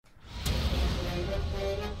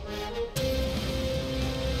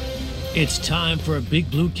It's time for a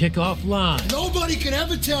Big Blue Kickoff Live. Nobody can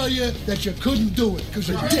ever tell you that you couldn't do it, because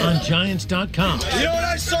you did. On Giants.com. You know what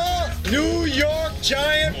I saw? New York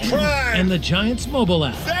Giant pride. And the Giants mobile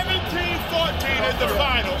app. 17-14 is the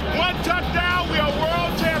final. One touchdown, we are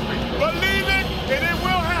world champions. Believe it, and it will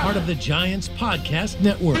happen. Part of the Giants Podcast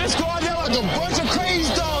Network. Let's go out there like a bunch of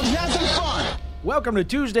crazy dogs. Have some fun. Welcome to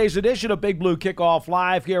Tuesday's edition of Big Blue Kickoff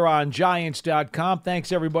Live here on Giants.com.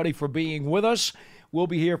 Thanks, everybody, for being with us. We'll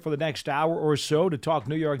be here for the next hour or so to talk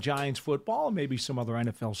New York Giants football and maybe some other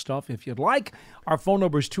NFL stuff if you'd like. Our phone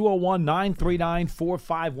number is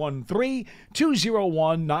 201-939-4513,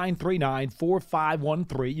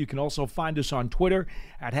 201-939-4513. You can also find us on Twitter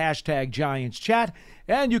at #GiantsChat,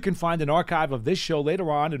 and you can find an archive of this show later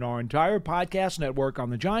on in our entire podcast network on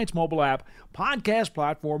the Giants mobile app, podcast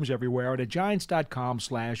platforms everywhere, and at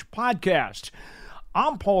Giants.com/podcast.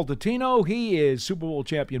 I'm Paul Dottino. He is Super Bowl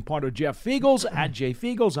champion punter Jeff Feagles at Jay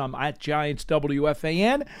Feagles. I'm at Giants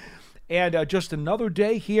WFAN. And just another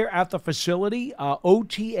day here at the facility,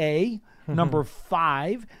 OTA number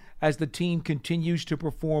 5, as the team continues to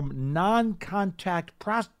perform non-contact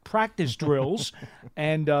practice drills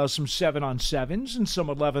and some 7-on-7s and some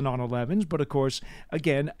 11-on-11s. But, of course,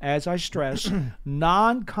 again, as I stress,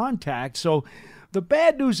 non-contact. So the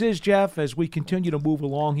bad news is, Jeff, as we continue to move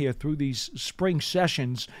along here through these spring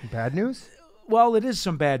sessions. Bad news? Well, it is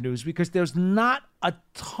some bad news because there's not a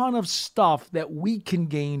ton of stuff that we can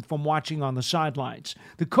gain from watching on the sidelines.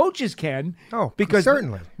 The coaches can. Oh, because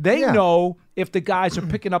certainly. They know if the guys are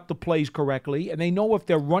picking up the plays correctly, and they know if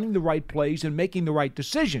they're running the right plays and making the right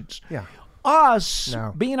decisions. Yeah. Us,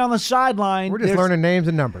 being on the sideline, we're just learning names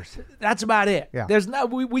and numbers. That's about it. Yeah. There's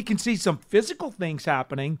not. We can see some physical things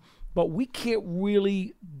happening, but we can't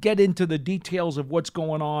really get into the details of what's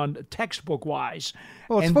going on textbook-wise.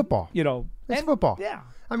 Well, it's football. You know, it's football. Yeah.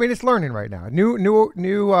 I mean, it's learning right now.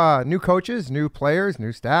 New coaches, new players,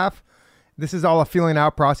 new staff. This is all a feeling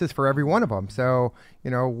out process for every one of them. So, you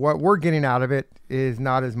know, what we're getting out of it is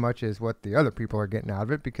not as much as what the other people are getting out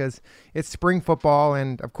of it, because it's spring football,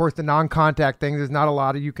 and of course the non-contact things. There's not a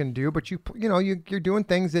lot you can do, but you're doing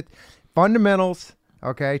things that fundamentals,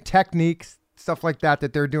 okay, techniques, stuff like that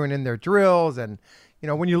they're doing in their drills. And, you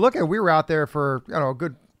know, when you look at, we were out there for, a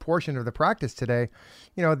good portion of the practice today.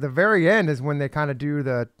 You know, the very end is when they kind of do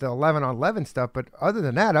the 11-on-11 stuff. But other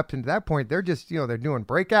than that, up to that point, they're just, they're doing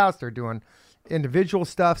breakouts, they're doing individual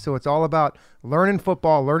stuff. So it's all about learning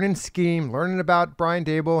football, learning scheme, learning about Brian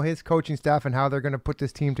Daboll, his coaching staff, and how they're going to put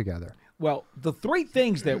this team together. Well, the three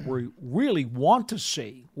things that we really want to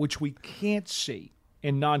see, which we can't see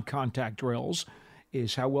in non-contact drills,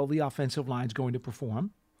 is how well the offensive line is going to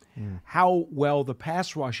perform, how well the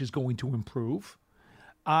pass rush is going to improve,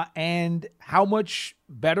 and how much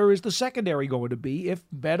better is the secondary going to be. If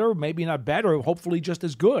better, maybe not better, hopefully just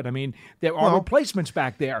as good. I mean, there are replacements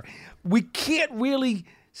back there. We can't really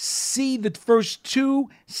see the first two.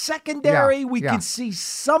 Secondary, we can see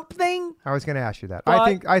something. I was going to ask you that.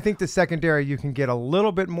 I think the secondary you can get a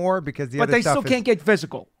little bit more because the other stuff But they still can't get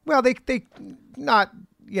physical. Well, they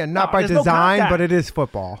not by design, but it is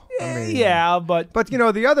football. I mean, but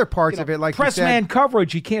the other parts of it, like press you said, man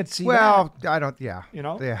coverage, you can't see. Well, I don't. Yeah,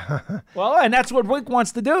 Yeah. Well, and that's what Rick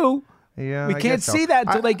wants to do. Yeah, we can't see that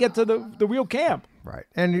until they get to the real camp. Right.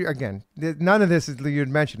 And again, none of this is, you'd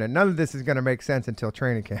mentioned it, none of this is going to make sense until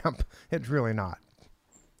training camp. It's really not.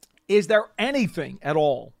 Is there anything at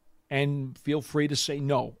all, and feel free to say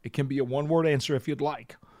no, it can be a one-word answer if you'd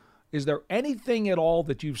like. Is there anything at all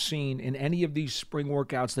that you've seen in any of these spring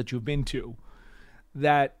workouts that you've been to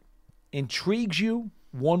that intrigues you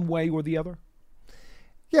one way or the other?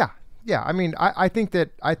 Yeah. I mean, I think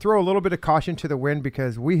that I throw a little bit of caution to the wind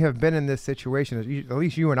because we have been in this situation, at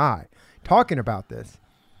least you and I, talking about this.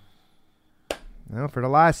 For the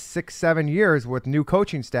last 6-7 years with new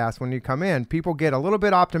coaching staffs, when you come in, people get a little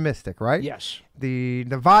bit optimistic, right? Yes. The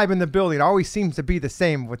vibe in the building always seems to be the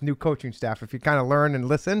same with new coaching staff. If you kind of learn and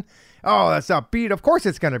listen, that's upbeat. Of course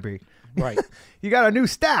it's going to be. Right. You got a new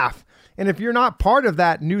staff. And if you're not part of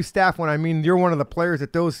that new staff, when I mean you're one of the players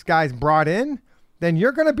that those guys brought in, then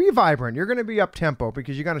you're going to be vibrant. You're going to be up-tempo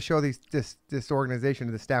because you're going to show this organization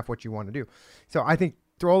to the staff what you want to do. So I think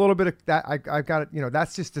throw a little bit of that. I've got it.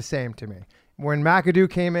 That's just the same to me. When McAdoo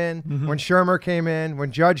came in, when Shermer came in,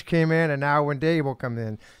 when Judge came in, and now when Daboll comes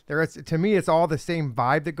in, to me, it's all the same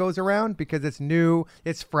vibe that goes around because it's new,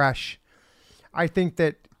 it's fresh. I think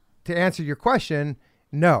that to answer your question,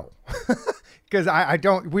 no, because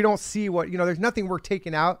we don't see what, there's nothing we're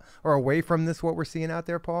taking out or away from this, what we're seeing out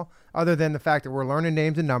there, Paul, other than the fact that we're learning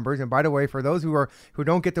names and numbers. And by the way, for those who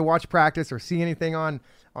don't get to watch practice or see anything on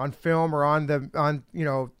film or on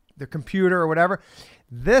the computer or whatever,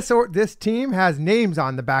 This team has names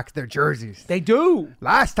on the back of their jerseys. They do.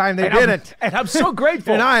 Last time they didn't. And I'm so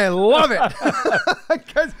grateful. And I love it.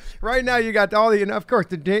 Because right now you got all the, and of course,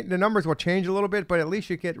 the numbers will change a little bit, but at least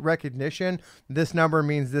you get recognition. This number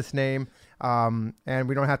means this name. And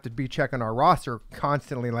we don't have to be checking our roster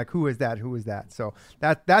constantly, like who is that? So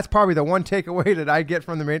that's probably the one takeaway that I get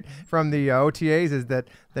from the OTAs is that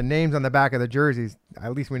the names on the back of the jerseys,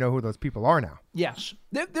 at least we know who those people are now. Yes.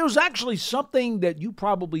 There's actually something that you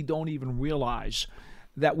probably don't even realize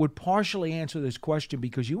that would partially answer this question,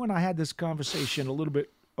 because you and I had this conversation a little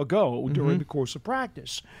bit ago during the course of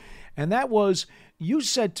practice. And that was, you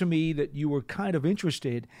said to me that you were kind of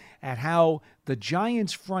interested at how the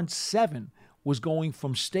Giants' front seven was going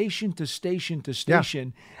from station to station to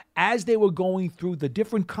station as they were going through the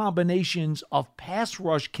different combinations of pass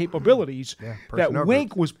rush capabilities that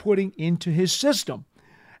Wink was putting into his system.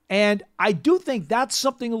 And I do think that's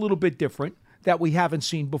something a little bit different that we haven't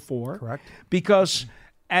seen before. Correct. Because,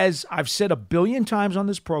 as I've said a billion times on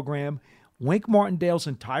this program, Wink Martindale's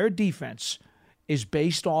entire defense is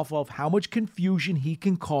based off of how much confusion he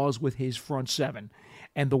can cause with his front seven.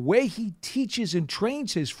 And the way he teaches and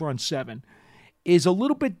trains his front seven is a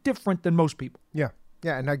little bit different than most people. Yeah.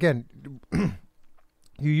 And again,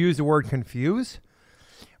 you use the word confuse.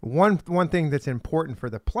 One thing that's important for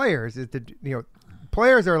the players is that,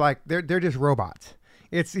 players are like, they're just robots.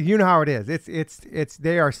 It's, you know how it is. It's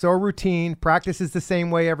they are so routine. Practice is the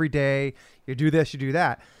same way every day. You do this, you do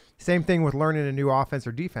that. Same thing with learning a new offense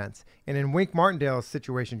or defense. And in Wink Martindale's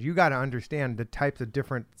situation, you got to understand the types of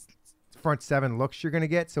different front seven looks you're going to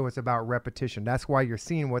get. So it's about repetition. That's why you're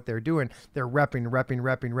seeing what they're doing. They're repping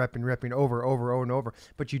over and over.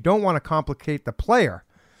 But you don't want to complicate the player.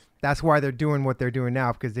 That's why they're doing what they're doing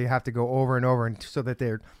now, because they have to go over and over, and so that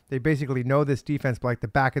they basically know this defense like the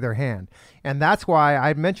back of their hand. And that's why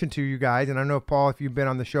I mentioned to you guys, and I know, Paul, if you've been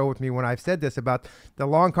on the show with me when I've said this, about the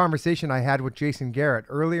long conversation I had with Jason Garrett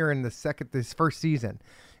earlier in this first season,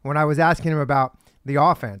 when I was asking him about the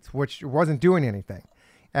offense, which wasn't doing anything.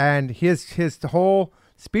 And his whole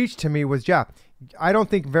speech to me was, Jeff, I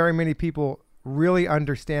don't think very many people really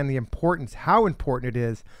understand how important it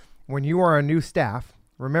is when you are a new staff.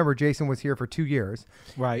 Remember, Jason was here for 2 years.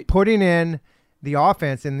 Right. Putting in the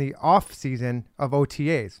offense in the off season of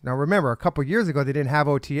OTAs. Now, remember, a couple of years ago, they didn't have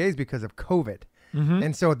OTAs because of COVID.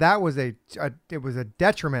 And so that was it was a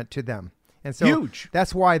detriment to them. And so huge.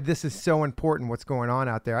 That's why this is so important, what's going on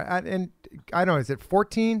out there. And I don't know, is it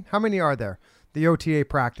 14? How many are there? The OTA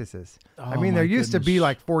practices. I mean, there used to be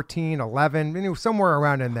like 14, 11, somewhere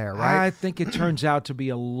around in there, right? I think it turns out to be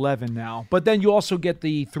 11 now. But then you also get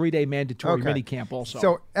the 3-day mandatory minicamp also.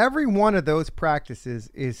 So every one of those practices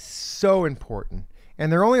is so important. And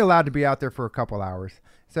they're only allowed to be out there for a couple hours.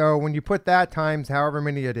 So when you put that times however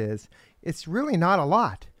many it is, it's really not a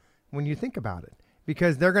lot when you think about it.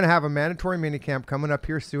 Because they're going to have a mandatory minicamp coming up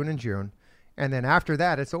here soon in June. And then after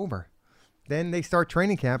that, it's over. Then they start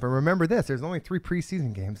training camp, and remember this: there's only 3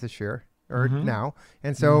 preseason games this year or now,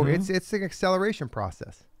 and so it's an acceleration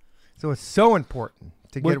process. So it's so important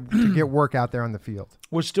to get work out there on the field.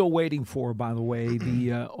 We're still waiting for, by the way,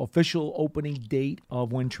 the official opening date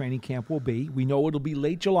of when training camp will be. We know it'll be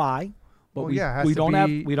late July, but we don't have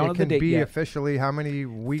the date yet. It can be officially how many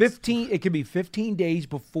weeks? 15. It can be 15 days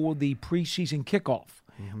before the preseason kickoff.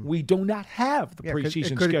 We do not have the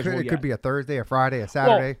preseason schedule yet. It could be a Thursday, a Friday, a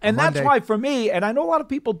Saturday, and a Monday. That's why for me, and I know a lot of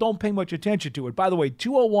people don't pay much attention to it. By the way,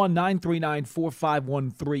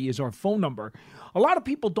 201-939-4513 is our phone number. A lot of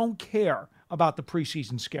people don't care about the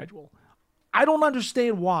preseason schedule. I don't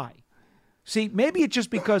understand why. See, maybe it's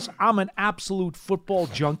just because I'm an absolute football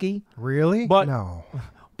junkie. Really? No.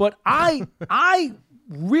 But I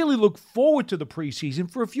really look forward to the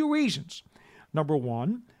preseason for a few reasons. Number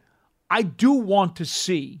one, I do want to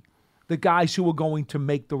see the guys who are going to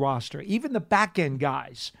make the roster, even the back-end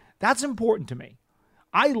guys. That's important to me.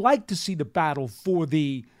 I like to see the battle for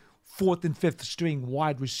the 4th and 5th string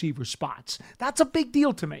wide receiver spots. That's a big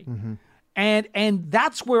deal to me. And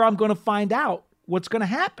that's where I'm going to find out what's going to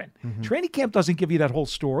happen. Training camp doesn't give you that whole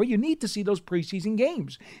story. You need to see those preseason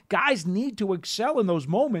games. Guys need to excel in those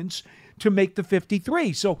moments to make the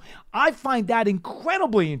 53. So I find that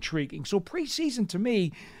incredibly intriguing. So preseason to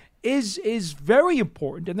me is very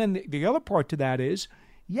important. And then the other part to that is,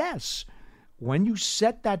 yes, when you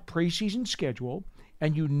set that preseason schedule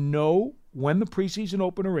and you know when the preseason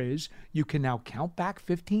opener is, you can now count back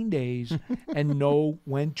 15 days and know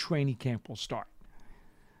when training camp will start.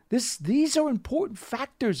 These are important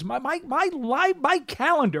factors. My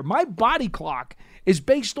calendar, my body clock is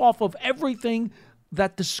based off of everything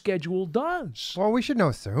that the schedule does. Well, we should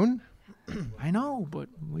know soon. I know, but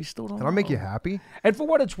we still don't know. That'll make you happy. And for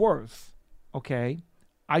what it's worth, okay,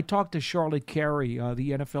 I talked to Charlotte Carey,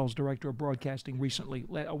 the NFL's director of broadcasting, recently,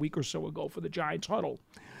 a week or so ago for the Giants Huddle.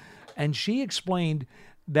 And she explained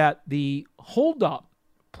that the holdup,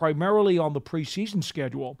 primarily on the preseason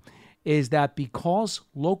schedule, is that because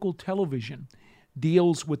local television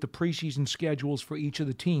deals with the preseason schedules for each of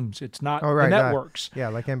the teams. It's not the networks.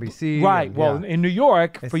 Like NBC. Right. Well, in New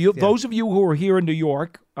York, for you, those of you who are here in New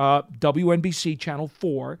York, WNBC Channel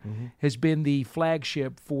 4 has been the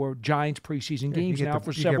flagship for Giants preseason games now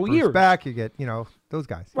for several years. years. Back, you get, those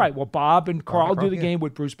guys. Right. Well, Bob and Carl do the game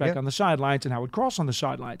with Bruce Beck on the sidelines and Howard Cross on the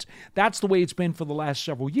sidelines. That's the way it's been for the last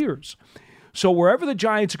several years. So wherever the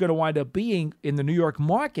Giants are going to wind up being in the New York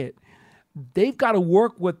market, they've got to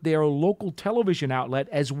work with their local television outlet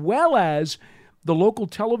as well as the local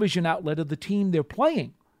television outlet of the team they're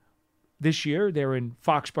playing. This year, they're in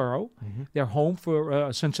Foxborough. They're home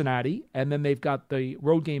for Cincinnati, and then they've got the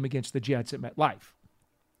road game against the Jets at MetLife.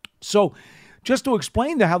 So just to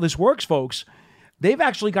explain how this works, folks, they've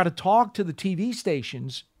actually got to talk to the TV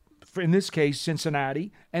stations, in this case,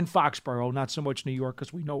 Cincinnati and Foxborough, not so much New York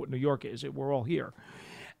because we know what New York is. We're all here.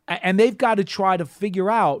 And they've got to try to figure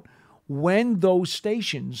out when those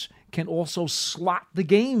stations can also slot the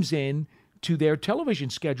games in to their television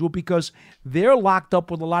schedule because they're locked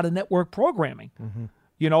up with a lot of network programming.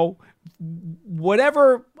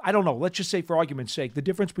 Whatever, I don't know, let's just say for argument's sake, the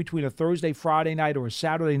difference between a Thursday, Friday night or a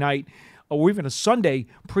Saturday night or even a Sunday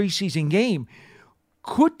preseason game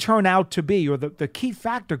could turn out to be, or the key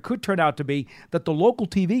factor could turn out to be that the local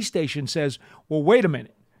TV station says, well, wait a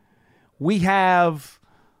minute, we have,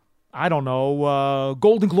 I don't know,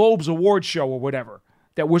 Golden Globes award show or whatever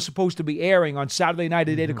that we're supposed to be airing on Saturday night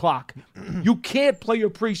at 8 o'clock. You can't play your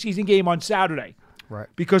preseason game on Saturday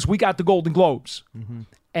because we got the Golden Globes.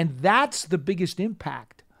 And that's the biggest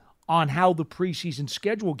impact on how the preseason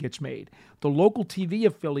schedule gets made. The local TV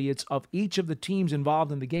affiliates of each of the teams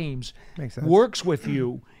involved in the games works with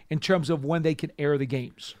you in terms of when they can air the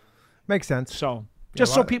games. Makes sense. So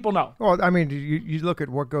just so people know. Well, I mean, you look at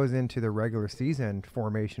what goes into the regular season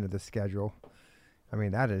formation of the schedule. I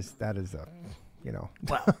mean, that is a,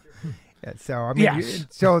 Well, yeah, so I mean,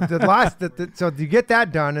 so the last, so you get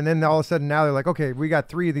that done, and then all of a sudden now they're like, okay, we got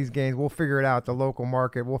 3 of these games. We'll figure it out. The local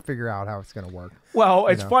market, we'll figure out how it's going to work. Well,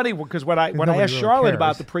 it's funny because when I asked Charlotte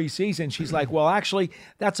about the preseason, she's like, well, actually,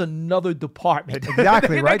 that's another department.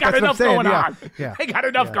 Exactly, right? They got enough going on. Yeah. They got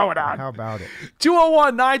enough going on. How about it?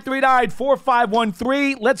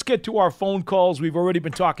 201-939-4513. Let's get to our phone calls. We've already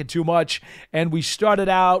been talking too much, and we started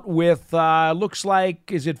out with, looks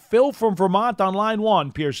like, is it Phil from Vermont on line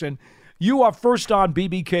 1, Pearson? You are first on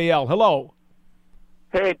BBKL. Hello.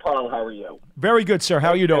 Hey, Paul. How are you? Very good, sir. How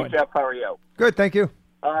are you doing? Hey, Jeff. How are you? Good, thank you.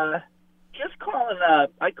 Just calling.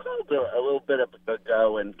 I called a little bit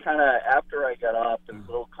ago, and kind of after I got off, in a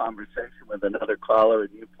little conversation with another caller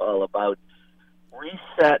and you, Paul, about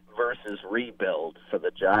reset versus rebuild for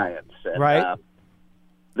the Giants. And, right.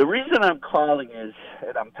 The reason I'm calling is,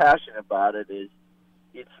 and I'm passionate about it, is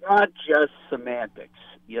it's not just semantics.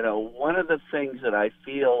 One of the things that I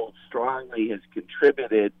feel strongly has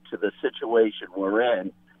contributed to the situation we're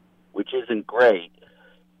in, which isn't great,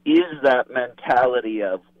 is that mentality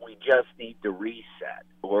of we just need to reset,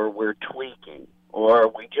 or we're tweaking, or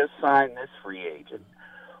we just sign this free agent,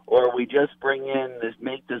 or we just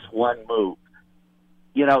make this one move.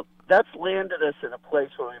 That's landed us in a place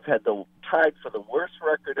where we've had tied for the worst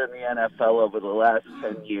record in the NFL over the last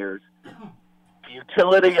 10 years,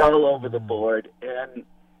 futility all over the board, and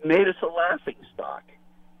made us a laughingstock.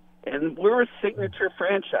 And we're a signature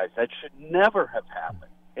franchise. That should never have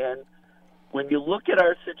happened. And when you look at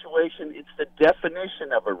our situation, it's the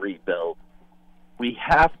definition of a rebuild. We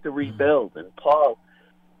have to rebuild. And, Paul,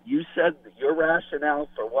 you said that your rationale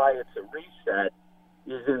for why it's a reset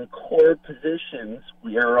is in core positions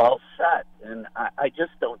we are all set. And I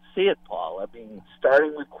just don't see it, Paul. I mean,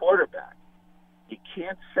 starting with quarterback. You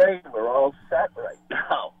can't say we're all set right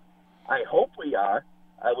now. I hope we are.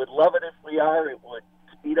 I would love it if we are. It would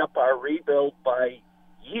speed up our rebuild by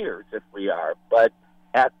years if we are. But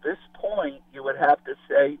at this point, you would have to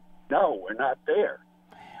say, no, we're not there.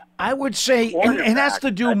 I would say, and it has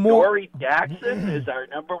to do more. Dory Jackson is our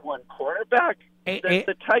number one quarterback.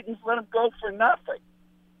 The Titans let him go for nothing.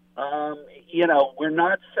 We're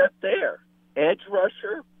not set there. Edge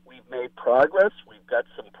rusher, we've made progress. We've got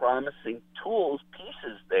some promising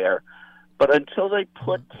pieces there. But until they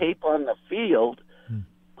put tape on the field,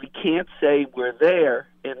 we can't say we're there.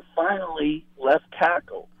 And finally, left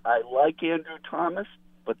tackle. I like Andrew Thomas,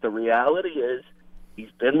 but the reality is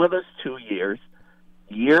he's been with us 2 years.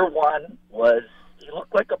 Year 1 was he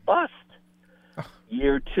looked like a bust.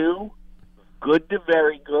 Year 2, good to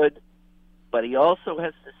very good, but he also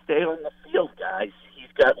has to stay on the field, guys.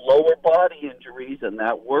 He's got lower body injuries, and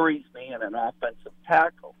that worries me in an offensive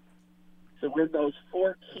tackle. So in those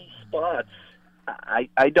 4 key spots,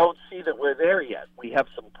 I don't see that we're there yet. We have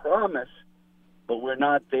some promise, but we're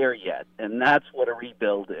not there yet, and that's what a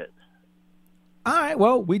rebuild is. All right,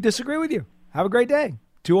 well, we disagree with you. Have a great day.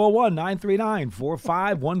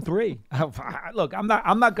 201-939-4513. Look, I'm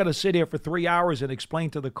not going to sit here for 3 hours and explain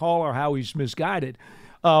to the caller how he's misguided.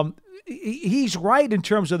 He's right in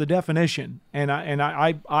terms of the definition, and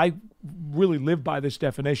I really live by this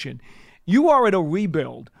definition. You are at a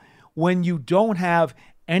rebuild when you don't have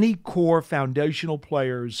any core foundational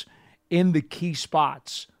players in the key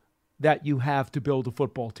spots that you have to build a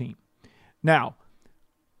football team. Now,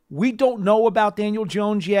 we don't know about Daniel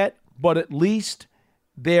Jones yet, but at least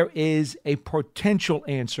there is a potential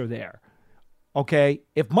answer there. Okay?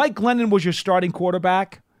 If Mike Glennon was your starting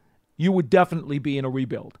quarterback, you would definitely be in a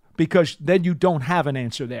rebuild because then you don't have an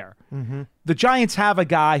answer there. Mm-hmm. The Giants have a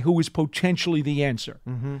guy who is potentially the answer.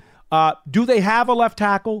 Mm-hmm. Do they have a left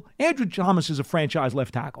tackle? Andrew Thomas is a franchise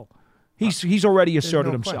left tackle. He's already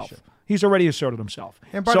asserted himself. Question. He's already asserted himself.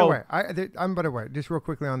 And by the way, just real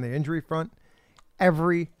quickly on the injury front,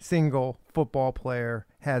 every single football player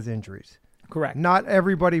has injuries. Correct. Not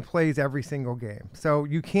everybody plays every single game. So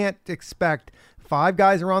you can't expect 5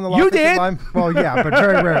 guys are on the line. You did? Well, yeah, but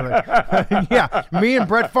very rarely. Yeah, me and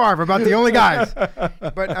Brett Favre are about the only guys.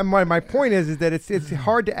 But my point is that it's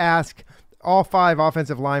hard to ask all 5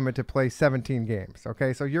 offensive linemen to play 17 games.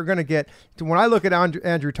 Okay, so you're going to get – when I look at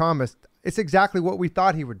Andrew Thomas, it's exactly what we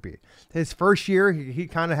thought he would be. His first year, he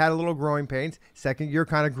kind of had a little growing pains. Second year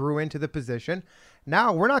kind of grew into the position.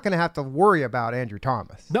 Now we're not going to have to worry about Andrew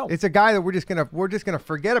Thomas. No, it's a guy that we're just gonna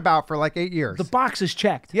forget about for like 8 years. The box is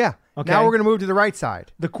checked. Yeah. Okay. Now we're going to move to the right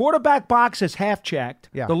side. The quarterback box is half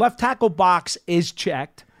checked. Yeah. The left tackle box is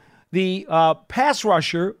checked. The pass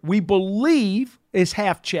rusher, we believe, is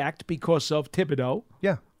half checked because of Thibodeau.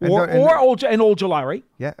 Yeah. Or Ojulari.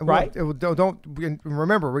 Yeah. Right. Well, don't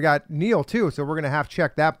remember we got Neal too, so we're going to have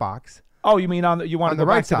check that box. Oh, you mean you want to go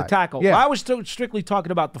right back to the side. tackle? Yeah. Well, I was strictly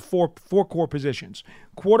talking about the four core positions: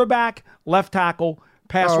 quarterback, left tackle,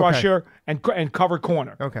 pass rusher, and cover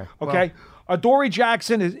corner. Okay. Okay. Adoree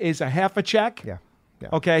Jackson is a half a check. Yeah.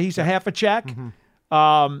 Okay, he's a half a check.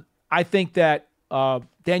 Mm-hmm. I think that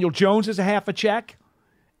Daniel Jones is a half a check.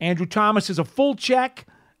 Andrew Thomas is a full check,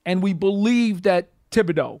 and we believe that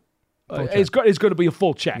Thibodeau is going to be a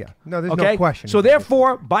full check. Yeah. No, there's no question. So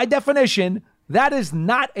therefore, by definition, that is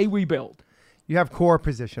not a rebuild. You have core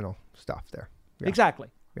positional stuff there. Yeah. Exactly.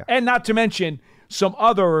 Yeah. And not to mention some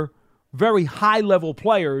other very high-level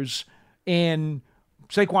players in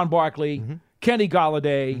Saquon Barkley, Kenny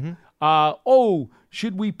Golladay.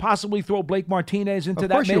 Should we possibly throw Blake Martinez into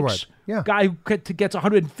that mix? You would. Yeah. Guy who gets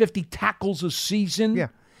 150 tackles a season. Yeah.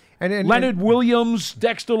 And Leonard Williams,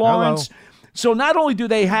 Dexter Lawrence. Hello. So not only do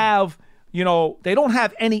they have, they don't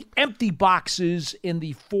have any empty boxes in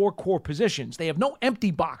the 4 core positions. They have no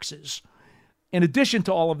empty boxes. In addition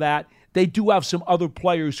to all of that, they do have some other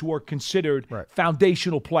players who are considered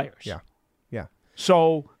foundational players. Yeah. Yeah.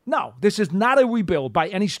 So, no, this is not a rebuild by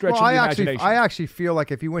any stretch of the imagination. I actually feel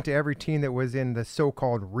like if you went to every team that was in the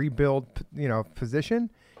so-called rebuild,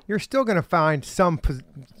 position, you're still going to find some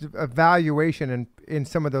evaluation in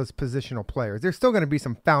some of those positional players. There's still going to be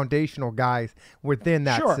some foundational guys within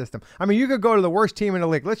that system. I mean, you could go to the worst team in the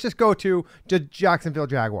league. Let's just go to Jacksonville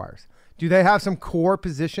Jaguars. Do they have some core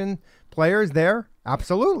position players there?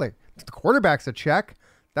 Absolutely. The quarterback's a check.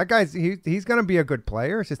 That guy's he's going to be a good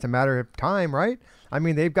player. It's just a matter of time, right? I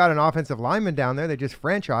mean, they've got an offensive lineman down there. They just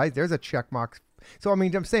franchised. There's a check mark. So, I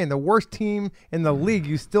mean, I'm saying the worst team in the league,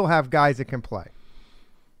 you still have guys that can play.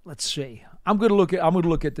 Let's see. I'm going to look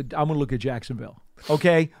at Jacksonville.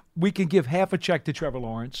 Okay, we can give half a check to Trevor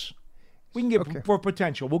Lawrence. We can give for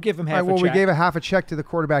potential. We'll give him half a check. Well, we gave a half a check to the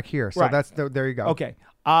quarterback here, so there you go. Okay.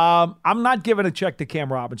 I'm not giving a check to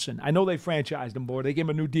Cam Robinson. I know they franchised him, boy. They gave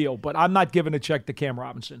him a new deal, but I'm not giving a check to Cam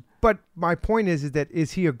Robinson. But my point is that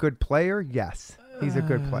is he a good player? Yes, he's a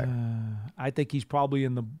good player. I think he's probably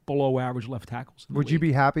in the below average left tackles. Would you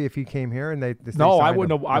be happy if he came here and they No, I signed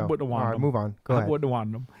wouldn't him? have. I wouldn't have wanted All right, him. move on. Go ahead. I wouldn't have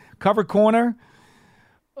wanted him. Cover corner.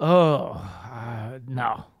 No.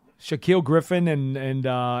 Shaquille Griffin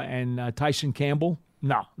and Tyson Campbell.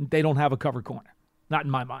 No, they don't have a cover corner. Not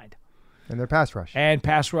in my mind. And their pass rush. And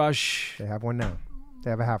pass rush. They have one now. They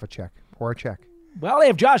have a half a check or a check. Well, they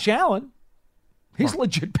have Josh Allen. He's a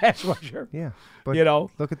legit pass rusher. Yeah, but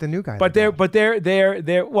look at the new guy. But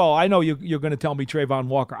they're. Well, I know you're going to tell me Trayvon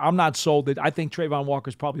Walker. I'm not sold that. I think Trayvon Walker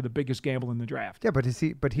is probably the biggest gamble in the draft. Yeah, but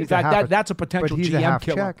he's that's a potential GM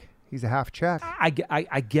killer. Check. He's a half check.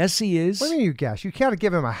 I guess he is. What do you mean you guess? You can't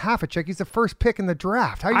give him a half a check. He's the first pick in the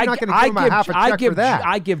draft. How are you not going to give him a half a check for that?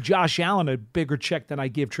 I give Josh Allen a bigger check than I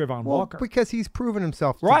give Trayvon Walker. Because he's proven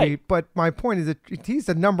himself to be. But my point is that he's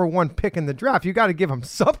the number one pick in the draft. You got to give him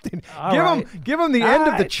something. Give him the end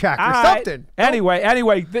of the check or something.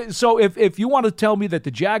 Anyway, so if you want to tell me that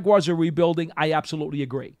the Jaguars are rebuilding, I absolutely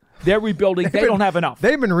agree. They're rebuilding. They don't have enough.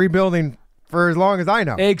 They've been rebuilding for as long as I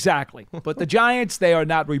know. Exactly. But the Giants, they are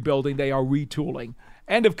not rebuilding. They are retooling.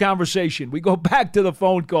 End of conversation. We go back to the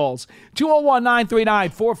phone calls.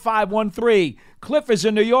 201-939-4513. Cliff is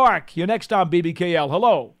in New York. You're next on BBKL.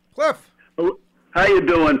 Hello. Cliff. How you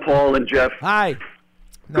doing, Paul and Jeff? Hi.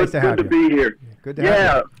 Nice to have you. Good to be here. Good to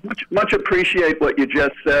have you. Much appreciate what you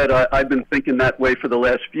just said. I've been thinking that way for the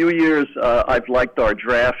last few years. I've liked our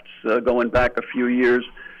drafts going back a few years.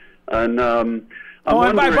 And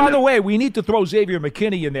and by the way, we need to throw Xavier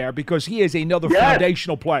McKinney in there because he is another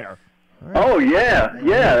foundational player. Right. Oh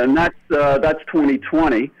yeah, and that's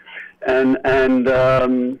 2020, and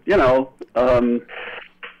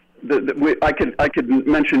I could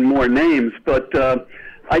mention more names, but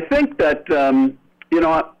I think that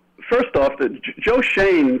first off, that Joe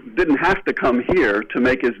Schoen didn't have to come here to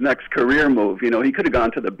make his next career move. He could have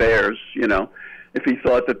gone to the Bears. If he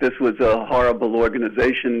thought that this was a horrible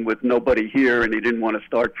organization with nobody here and he didn't want to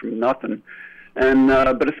start from nothing. And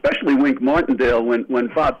but especially Wink Martindale, when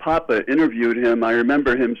Bob Papa interviewed him, I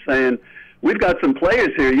remember him saying, "We've got some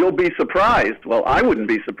players here, you'll be surprised." Well, I wouldn't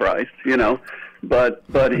be surprised, but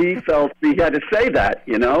he felt he had to say that,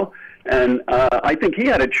 and I think he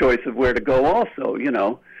had a choice of where to go also,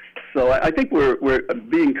 So I think we're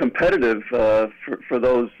being competitive for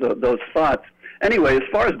those spots. Anyway, as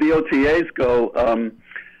far as the OTAs go,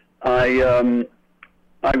 I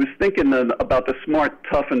was thinking about the smart,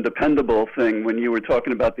 tough, and dependable thing when you were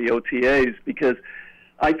talking about the OTAs, because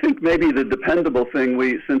I think maybe the dependable thing,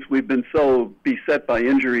 since we've been so beset by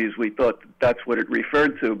injuries, we thought that's what it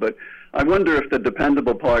referred to. But I wonder if the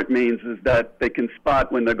dependable part means is that they can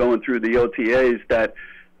spot when they're going through the OTAs that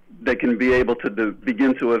they can be able to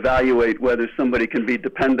begin to evaluate whether somebody can be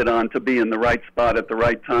depended on to be in the right spot at the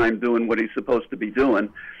right time, doing what he's supposed to be doing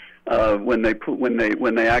when they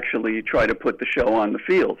actually try to put the show on the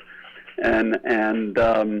field.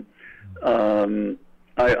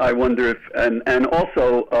 I wonder if and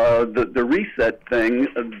also the reset thing.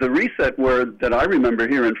 The reset word that I remember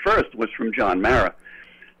hearing first was from John Mara,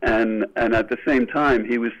 and at the same time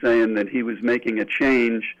he was saying that he was making a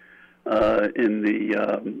change in the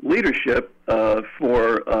leadership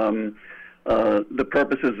for the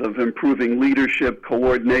purposes of improving leadership,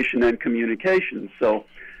 coordination, and communication. So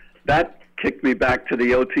that kicked me back to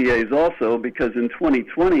the OTAs also, because in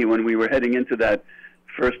 2020, when we were heading into that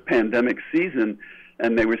first pandemic season,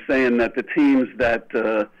 and they were saying that the teams that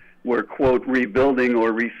were, quote, rebuilding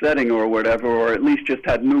or resetting or whatever, or at least just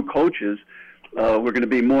had new coaches, were going to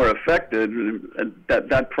be more affected.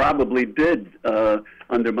 That probably did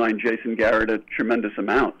undermine Jason Garrett a tremendous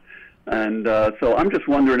amount. And so I'm just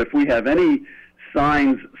wondering if we have any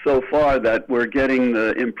signs so far that we're getting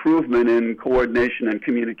the improvement in coordination and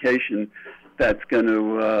communication that's going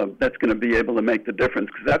to be able to make the difference,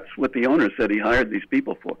 because that's what the owner said he hired these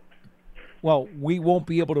people for. Well, we won't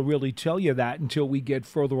be able to really tell you that until we get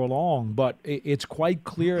further along, but it's quite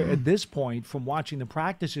clear at this point from watching the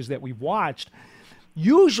practices that we've watched.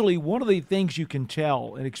 Usually one of the things you can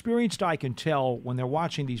tell, an experienced eye can tell when they're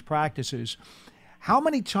watching these practices, how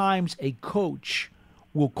many times a coach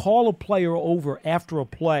will call a player over after a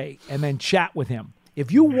play and then chat with him.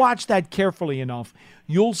 If you watch that carefully enough,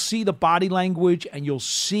 you'll see the body language and you'll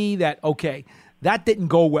see that, okay, that didn't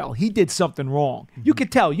go well. He did something wrong. You can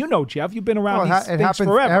tell. Jeff, you've been around these things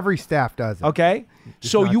forever. Every staff does it. Okay?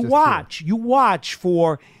 So you watch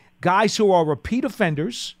for guys who are repeat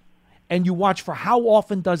offenders, and you watch for how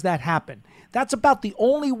often does that happen. That's about the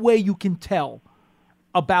only way you can tell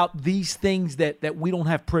about these things that we don't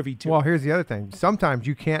have privy to. Well, here's the other thing. Sometimes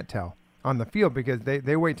you can't tell on the field because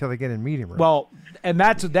they wait till they get in meeting room. Well, and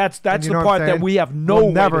that's the part that we have no way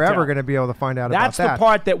We're never to tell. ever going to be able to find out about that. That's the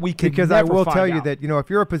part that we can because never I will find tell you out. that if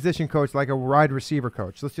you're a position coach like a wide receiver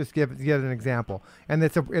coach, let's just give an example, and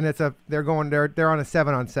they're on a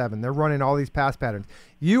 7-on-7, they're running all these pass patterns.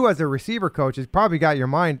 you as a receiver coach has probably got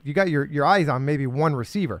your your eyes on maybe one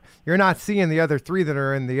receiver. You're not seeing the other three that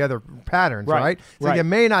are in the other patterns, right? So you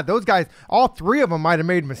may not. Those guys, all three of them might have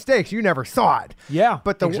made mistakes. You never saw it. Yeah,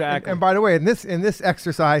 but exactly. And by the way, in this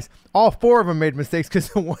exercise, all four of them made mistakes because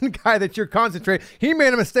the one guy that you're concentrating, he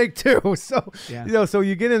made a mistake too. So so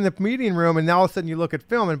you get in the meeting room and now all of a sudden you look at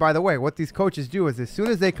film. And by the way, what these coaches do is as soon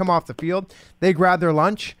as they come off the field, they grab their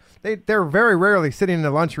lunch. They're very rarely sitting in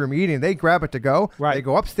the lunchroom eating. They grab it to go. Right. They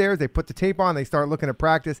go upstairs. They put the tape on. They start looking at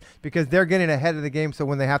practice because they're getting ahead of the game. So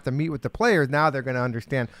when they have to meet with the players, now they're going to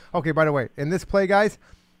understand, okay, by the way, in this play, guys,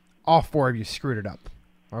 all four of you screwed it up.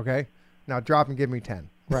 Okay? Now drop and give me 10.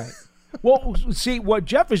 Right. Well, see, what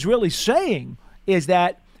Jeff is really saying is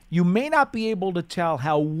that you may not be able to tell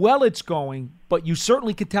how well it's going, but you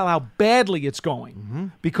certainly can tell how badly it's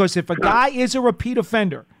going. Because if a guy is a repeat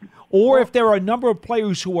offender, or if there are a number of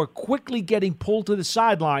players who are quickly getting pulled to the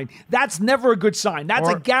sideline, that's never a good sign. That's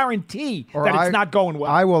a guarantee that it's not going well.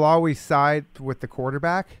 I will always side with the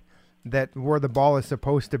quarterback that where the ball is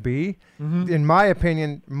supposed to be. In my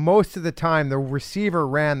opinion, most of the time the receiver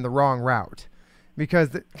ran the wrong route. Because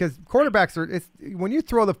quarterbacks when you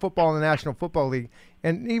throw the football in the National Football League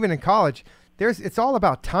and even in college, it's all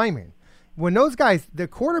about timing. When those guys, the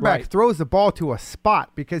quarterback throws the ball to a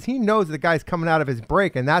spot because he knows the guy's coming out of his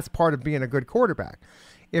break, and that's part of being a good quarterback.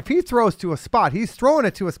 If he throws to a spot, he's throwing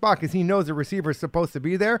it to a spot because he knows the receiver is supposed to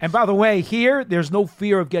be there. And by the way, here, there's no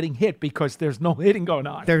fear of getting hit because there's no hitting going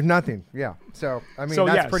on. There's nothing, So, I mean,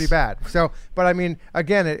 that's pretty bad. So, but I mean,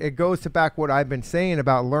 again, it goes to back what I've been saying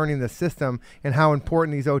about learning the system and how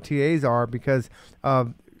important these OTAs are because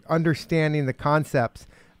of understanding the concepts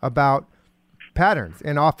about patterns.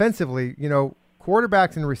 And offensively,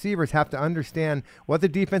 quarterbacks and receivers have to understand what the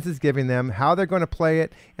defense is giving them, how they're going to play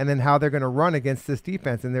it, and then how they're going to run against this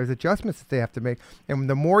defense. And there's adjustments that they have to make. And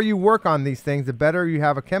the more you work on these things, the better you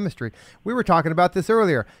have a chemistry. We were talking about this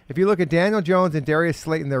earlier. If you look at Daniel Jones and Darius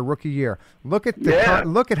Slayton their rookie year, look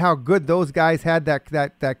at how good those guys had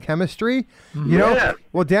that chemistry. You know,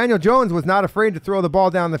 well, Daniel Jones was not afraid to throw the ball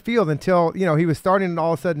down the field until he was starting. And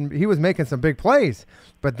all of a sudden, he was making some big plays.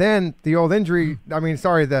 But then the old injury,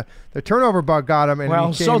 the turnover bug got him.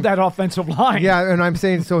 And so that offensive line. Yeah, and I'm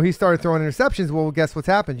saying, so he started throwing interceptions. Well, guess what's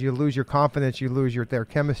happened? You lose your confidence. You lose their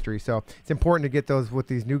chemistry. So it's important to get those with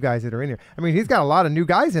these new guys that are in here. I mean, he's got a lot of new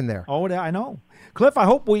guys in there. Oh, I know. Cliff, I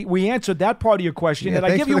hope we answered that part of your question. Yeah, and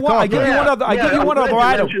I give you one other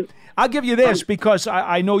item. I'll give you this because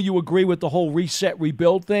I know you agree with the whole reset,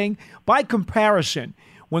 rebuild thing. By comparison,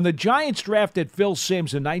 when the Giants drafted Phil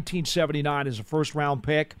Simms in 1979 as a first-round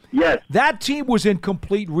pick, that team was in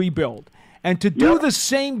complete rebuild. And to do the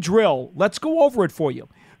same drill, let's go over it for you.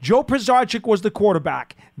 Joe Pisarcik was the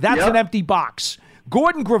quarterback. That's an empty box.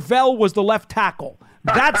 Gordon Gravel was the left tackle.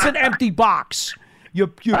 That's an empty box. Your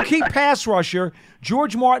key pass rusher,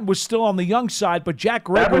 George Martin, was still on the young side, but Jack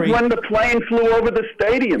Gregory... That was when the plane flew over the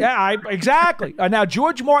stadium. Yeah, exactly. Now,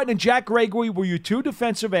 George Martin and Jack Gregory were your two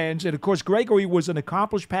defensive ends, and, of course, Gregory was an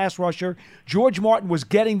accomplished pass rusher. George Martin was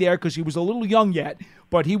getting there because he was a little young yet,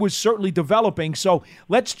 but he was certainly developing. So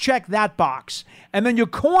let's check that box. And then your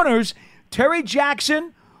corners, Terry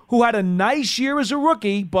Jackson, who had a nice year as a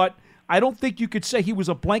rookie, but I don't think you could say he was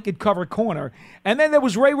a blanket cover corner. And then there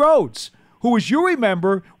was Ray Rhodes, who, as you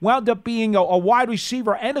remember, wound up being a wide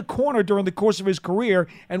receiver and a corner during the course of his career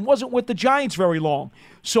and wasn't with the Giants very long.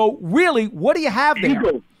 So, really, what do you have there?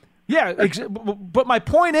 Eagles. Yeah, but my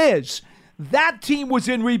point is, that team was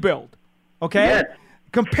in rebuild, okay? Yes.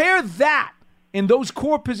 Compare that in those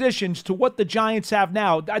core positions to what the Giants have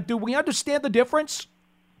now. Do we understand the difference?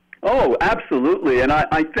 Oh, absolutely. And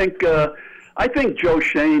I think Joe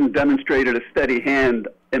Schoen demonstrated a steady hand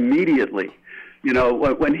immediately.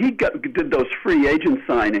 When he did those free agent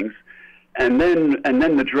signings, and then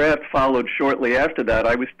the draft followed shortly after that,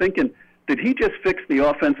 I was thinking, did he just fix the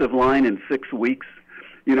offensive line in 6 weeks?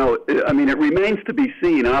 I mean, it remains to be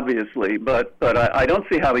seen, obviously, but I don't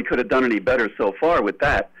see how he could have done any better so far with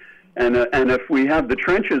that. And if we have the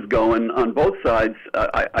trenches going on both sides,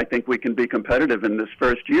 I think we can be competitive in this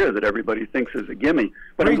first year that everybody thinks is a gimme.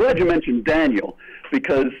 But I'm glad you mentioned Daniel,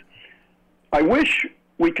 because I wish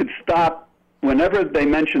we could stop. Whenever they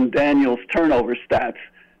mention Daniel's turnover stats,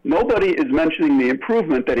 nobody is mentioning the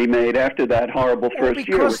improvement that he made after that horrible first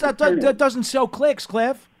year. Because that doesn't sell clicks,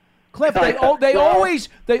 Cliff. They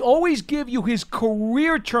always give you his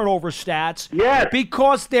career turnover stats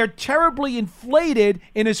because they're terribly inflated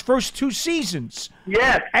in his first 2 seasons.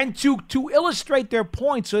 Yes. And to illustrate their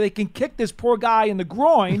point so they can kick this poor guy in the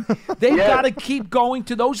groin, they've got to keep going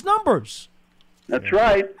to those numbers. That's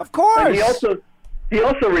right. Of course. And he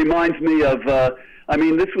also reminds me of I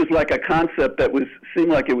mean, this was like a concept that seemed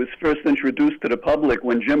like it was first introduced to the public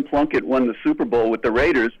when Jim Plunkett won the Super Bowl with the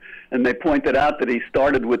Raiders, and they pointed out that he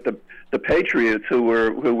started with the Patriots, who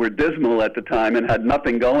were dismal at the time and had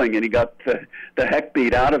nothing going, and he got the heck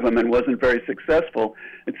beat out of them and wasn't very successful.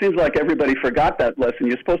 It seems like everybody forgot that lesson.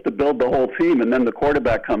 You're supposed to build the whole team, and then the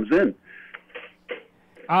quarterback comes in.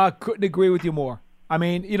 I couldn't agree with you more. I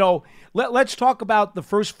mean, you know, let's talk about the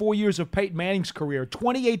first 4 years of Peyton Manning's career.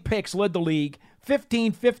 28 picks led the league,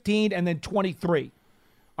 15, 15, and then 23.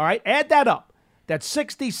 All right, add that up. That's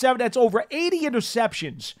 67. That's over 80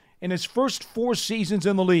 interceptions in his first 4 seasons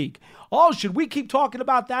in the league. Oh, should we keep talking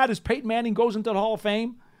about that as Peyton Manning goes into the Hall of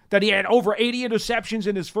Fame? That he had over 80 interceptions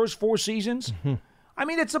in his first 4 seasons? Mm-hmm. I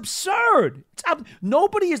mean, it's absurd.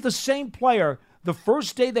 Nobody is the same player the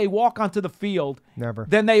first day they walk onto the field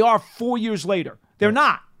than they are 4 years later. They're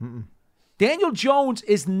not. Mm-mm. Daniel Jones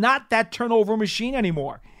is not that turnover machine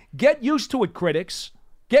anymore. Get used to it, critics.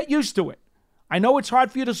 Get used to it. I know it's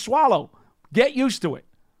hard for you to swallow. Get used to it.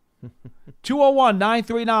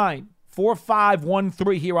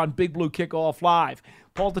 201-939-4513 here on Big Blue Kickoff Live.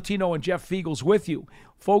 Paul Dottino and Jeff Feagles with you.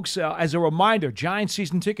 Folks, as a reminder, Giants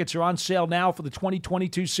season tickets are on sale now for the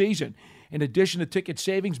 2022 season. In addition to ticket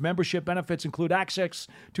savings, membership benefits include access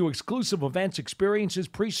to exclusive events, experiences,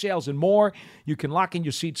 pre-sales, and more. You can lock in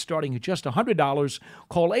your seats starting at just $100.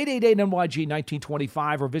 Call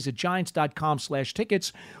 888-NYG-1925 or visit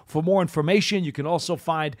Giants.com/tickets for more information. You can also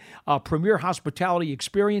find premier hospitality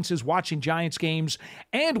experiences, watching Giants games,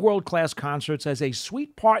 and world-class concerts. As a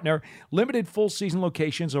suite partner, limited full-season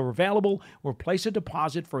locations are available or place a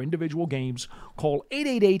deposit for individual games. Call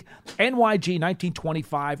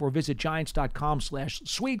 888-NYG-1925 or visit Giants.com/suites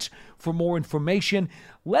for more information.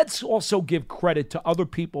 Let's also give credit to other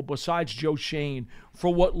people besides Joe Schoen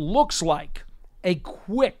for what looks like a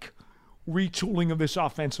quick retooling of this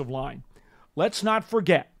offensive line. Let's not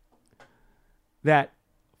forget that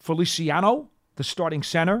Feliciano, the starting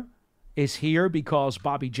center, is here because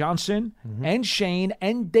Bobby Johnson and Shane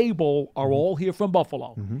and Dable are all here from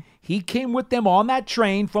Buffalo. Mm-hmm. He came with them on that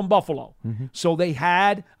train from Buffalo. Mm-hmm. So they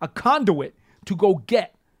had a conduit to go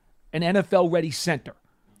get an NFL-ready center.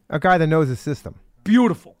 A guy that knows the system.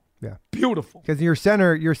 Beautiful. Yeah. Beautiful. Because your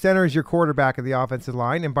center is your quarterback of the offensive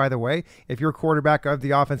line. And by the way, if your quarterback of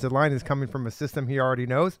the offensive line is coming from a system he already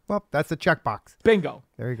knows, well, that's a checkbox. Bingo.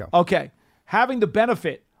 There you go. Okay. Having the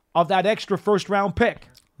benefit of that extra first-round pick,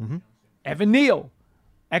 Evan Neal,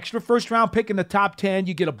 extra first-round pick in the top 10,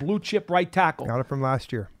 you get a blue-chip right tackle. Got it from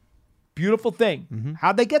last year. Beautiful thing.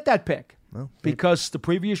 How'd they get that pick? Well, because the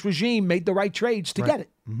previous regime made the right trades to get it.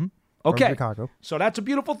 Mm-hmm. Okay, so that's a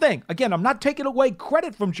beautiful thing. Again, I'm not taking away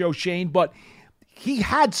credit from Joe Schoen, but he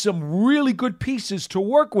had some really good pieces to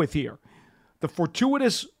work with here. The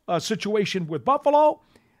fortuitous situation with Buffalo,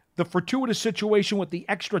 the fortuitous situation with the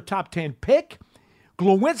extra top 10 pick.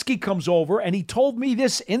 Glowinski comes over, and he told me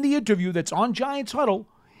this in the interview that's on Giants Huddle.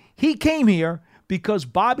 He came here because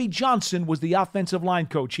Bobby Johnson was the offensive line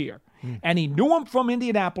coach here, and he knew him from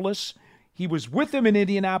Indianapolis. He was with him in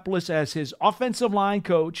Indianapolis as his offensive line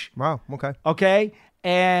coach. Wow, okay. Okay,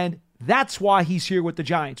 and that's why he's here with the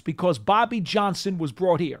Giants, because Bobby Johnson was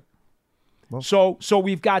brought here. Well, so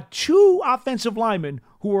we've got 2 offensive linemen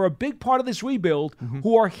who are a big part of this rebuild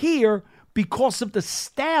who are here because of the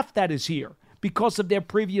staff that is here, because of their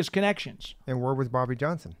previous connections. And where was Bobby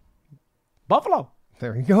Johnson? Buffalo.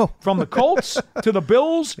 There you go. From the Colts to the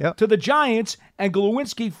Bills to the Giants, and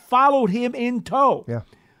Glowinski followed him in tow. Yeah.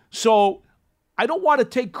 So I don't want to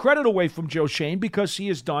take credit away from Joe Schoen because he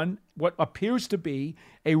has done what appears to be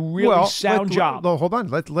a really sound job. Hold on.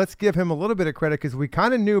 Let's give him a little bit of credit because we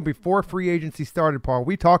kind of knew before free agency started, Paul.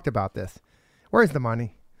 We talked about this. Where's the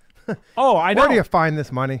money? Oh, I know. Where do you find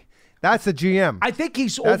this money? That's a GM. I think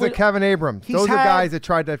That's a Kevin Abrams. Those are guys that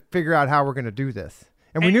tried to figure out how we're going to do this.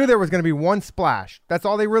 And we knew there was going to be one splash. That's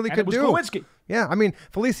all they really could do. It was Glowinski. Yeah, I mean,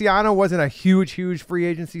 Feliciano wasn't a huge free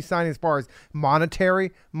agency signing as far as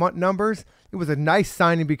monetary numbers. It was a nice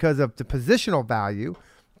signing because of the positional value.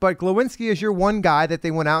 But Glowinski is your one guy that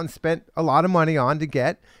they went out and spent a lot of money on to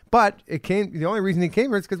get. But the only reason he came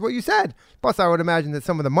here is because what you said. Plus, I would imagine that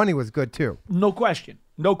some of the money was good too. No question.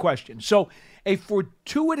 No question. So a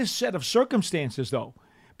fortuitous set of circumstances, though,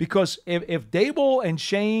 because if Dable and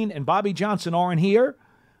Shane and Bobby Johnson aren't here,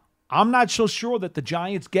 I'm not so sure that the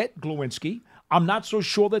Giants get Glowinski. I'm not so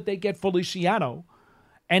sure that they get Feliciano.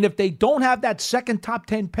 And if they don't have that second top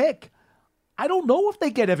 10 pick, I don't know if they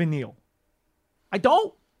get Evan Neal. I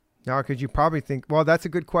don't. No, because you probably think, well, that's a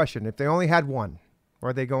good question. If they only had one,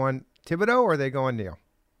 are they going Thibodeau or are they going Neal?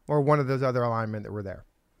 Or one of those other alignment that were there?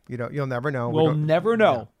 You'll never know. We'll never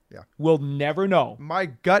know. Yeah. We'll never know. My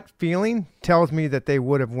gut feeling tells me that they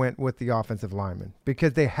would have went with the offensive lineman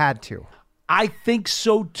because they had to. I think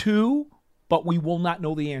so too, but we will not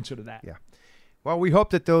know the answer to that. Yeah. Well, we hope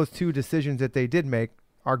that those two decisions that they did make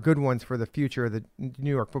are good ones for the future of the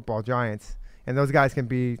New York Football Giants. And those guys can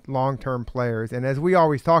be long-term players. And as we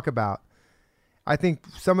always talk about, I think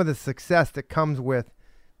some of the success that comes with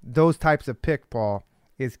those types of pick, Paul,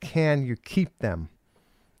 is can you keep them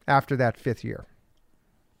after that 5th year?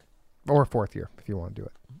 Or 4th year, if you want to do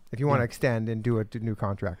it. If you want to extend and do a new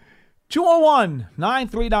contract.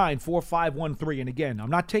 201-939-4513. And again, I'm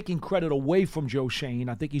not taking credit away from Joe Schoen.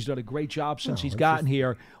 I think he's done a great job since he's gotten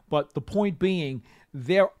here. But the point being,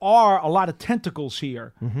 there are a lot of tentacles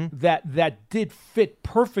here that did fit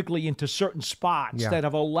perfectly into certain spots that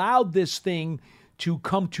have allowed this thing to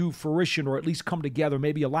come to fruition, or at least come together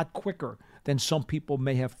maybe a lot quicker than some people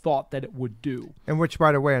may have thought that it would do. And which,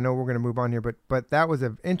 by the way, I know we're going to move on here, but that was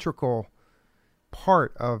an integral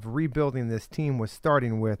part of rebuilding this team, was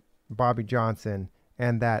starting with Bobby Johnson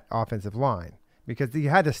and that offensive line, because you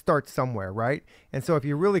had to start somewhere, right? And so if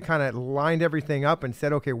you really kind of lined everything up and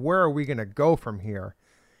said, okay, where are we going to go from here?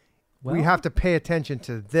 Well, we have to pay attention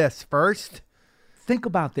to this first. Think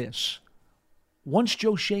about this. Once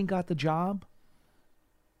Joe Schoen got the job,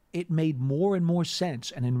 it made more and more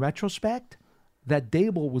sense. And in retrospect, that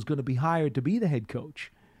Dable was going to be hired to be the head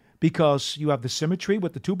coach, because you have the symmetry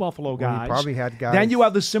with the two Buffalo guys. Well, he probably had guys. Then you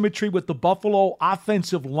have the symmetry with the Buffalo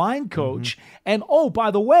offensive line coach. And, oh,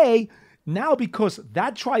 by the way, now because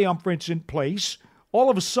that triumvirate's in place, all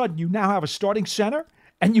of a sudden you now have a starting center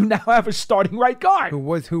and you now have a starting right guard.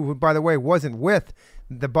 Who, by the way, wasn't with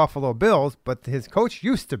the Buffalo Bills, but his coach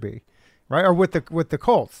used to be, right? Or with the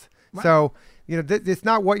Colts. Right. So, it's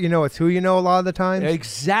not what you know, it's who you know a lot of the times.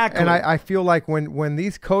 Exactly. And I feel like when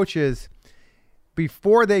these coaches,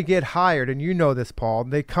 before they get hired, and you know this, Paul,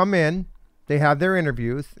 they come in, they have their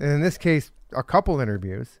interviews, and in this case, a couple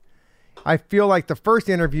interviews. I feel like the first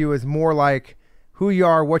interview is more like who you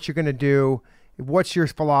are, what you're going to do, what's your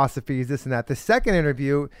philosophies, this and that. The second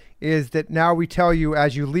interview is that now we tell you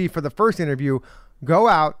as you leave for the first interview, go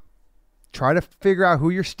out, try to figure out who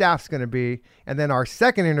your staff's going to be. And then our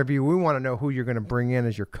second interview, we want to know who you're going to bring in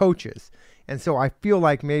as your coaches. And so I feel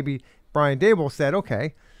like maybe Brian Dable said,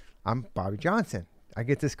 okay, I'm Bobby Johnson. I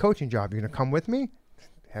get this coaching job. You're going to come with me?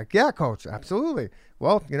 Heck yeah, coach. Absolutely.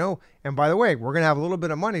 Well, and by the way, we're going to have a little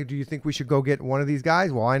bit of money. Do you think we should go get one of these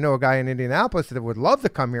guys? Well, I know a guy in Indianapolis that would love to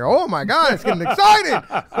come here. Oh, my God, it's getting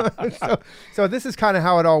exciting. So this is kind of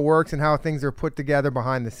how it all works and how things are put together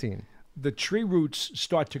behind the scene. The tree roots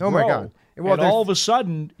start to grow. Oh, my God. Well, and all of a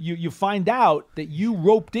sudden, you find out that you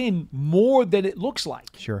roped in more than it looks like.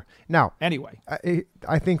 Sure. Now, anyway,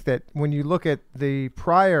 I think that when you look at the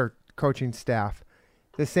prior coaching staff,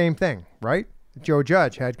 the same thing, right? Joe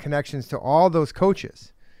Judge had connections to all those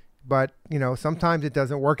coaches, but sometimes it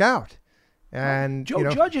doesn't work out. And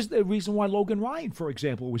Joe Judge is the reason why Logan Ryan, for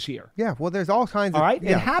example, was here. Yeah, well, there's all kinds of. All right,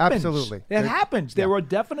 yeah, it happens. Absolutely, it happens. There are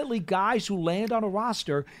definitely guys who land on a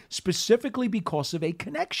roster specifically because of a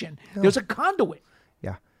connection. No. There's a conduit.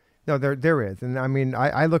 Yeah, no, there is, and I mean,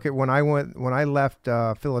 I look at when I left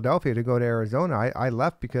Philadelphia to go to Arizona, I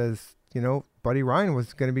left because Buddy Ryan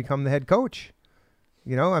was going to become the head coach.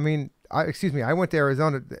 I went to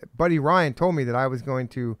Arizona. Buddy Ryan told me that I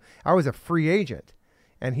was a free agent.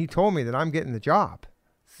 And he told me that I'm getting the job,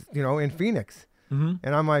 in Phoenix. Mm-hmm.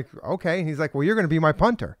 And I'm like, okay. And he's like, well, you're going to be my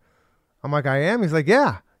punter. I'm like, I am? He's like,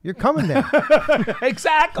 yeah, you're coming there.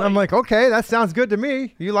 Exactly. And I'm like, okay, that sounds good to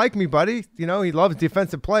me. You like me, buddy. He loves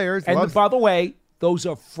defensive players. And by the way, those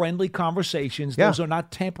are friendly conversations. Yeah. Those are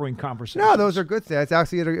not tampering conversations. No, those are good. It's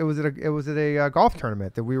actually it was at a golf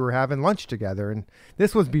tournament that we were having lunch together. And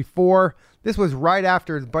this was right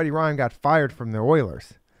after Buddy Ryan got fired from the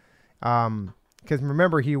Oilers. Because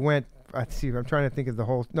remember, he went. I'm trying to think of the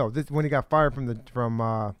whole. No, this when he got fired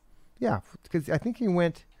because I think he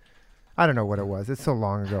went. I don't know what it was. It's so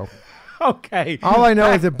long ago. Okay. All I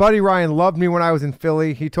know is that Buddy Ryan loved me when I was in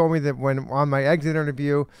Philly. He told me that when on my exit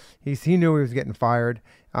interview, he knew he was getting fired.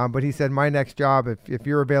 But he said, my next job, if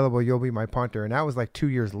you're available, you'll be my punter. And that was like 2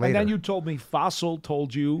 years later. And then you told me Fossil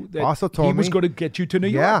told you that he was going to get you to New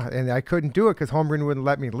York. Yeah, and I couldn't do it because Holmgren wouldn't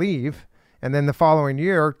let me leave. And then the following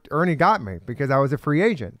year, Ernie got me because I was a free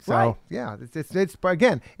agent. So, right. Yeah,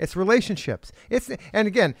 it's relationships. And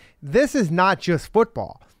again, this is not just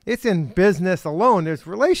football. It's in business alone. There's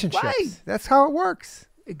relationships. Right. That's how it works.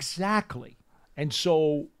 Exactly. And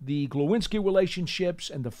so the Glowinski relationships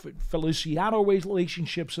and the Feliciano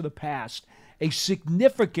relationships of the past, a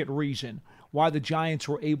significant reason why the Giants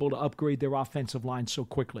were able to upgrade their offensive line so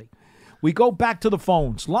quickly. We go back to the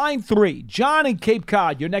phones. Line 3, John in Cape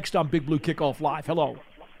Cod. You're next on Big Blue Kickoff Live. Hello.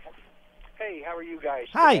 Hey, how are you guys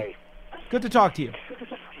Hi. today? Good to talk to you.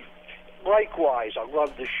 Likewise, I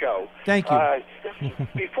love the show. Thank you.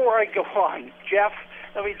 Before I go on, Jeff,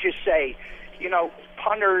 let me just say,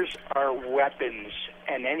 punters are weapons,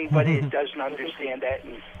 and anybody that doesn't understand that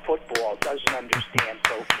in football doesn't understand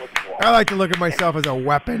pro football. I like to look at myself as a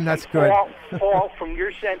weapon. That's good. Paul, from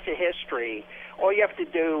your sense of history, all you have to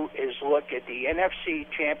do is look at the NFC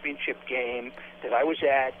Championship game that I was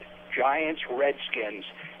at, Giants-Redskins,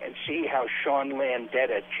 and see how Sean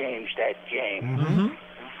Landetta changed that game. Mm-hmm.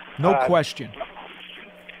 No question.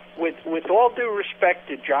 With all due respect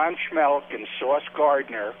to John Schmelk and Sauce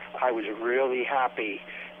Gardner, I was really happy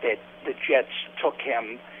that the Jets took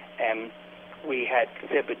him and we had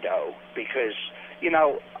Thibodeau because,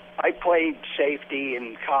 I played safety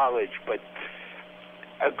in college, but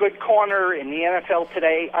a good corner in the NFL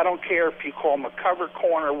today, I don't care if you call him a cover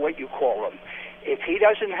corner, what you call him. If he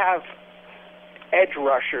doesn't have edge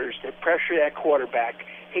rushers that pressure that quarterback,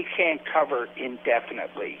 he can't cover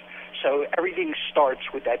indefinitely. So everything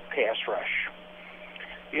starts with that pass rush.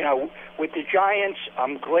 With the Giants,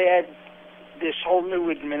 I'm glad this whole new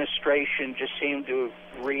administration just seemed to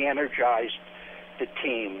have re-energized the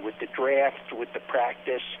team with the draft, with the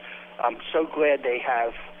practice. I'm so glad they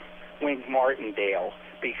have Wink Martindale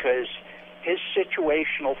because his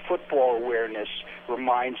situational football awareness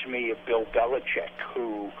reminds me of Bill Belichick,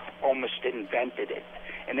 who almost invented it.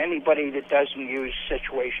 And anybody that doesn't use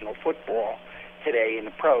situational football today in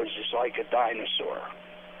the pros is like a dinosaur.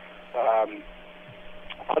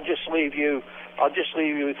 I'll just leave you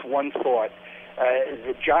with one thought.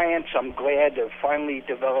 The Giants, I'm glad, have finally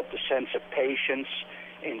developed a sense of patience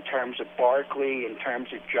in terms of Barkley, in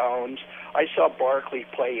terms of Jones. I saw Barkley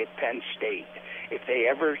play at Penn State. If they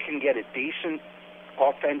ever can get a decent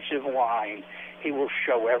offensive line, he will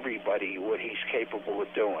show everybody what he's capable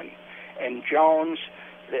of doing. And Jones,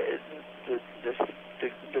 the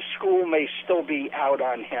school may still be out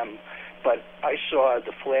on him, but I saw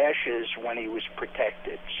the flashes when he was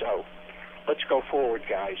protected. So let's go forward,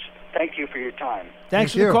 guys. Thank you for your time.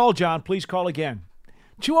 Thanks for the call, John. Please call again.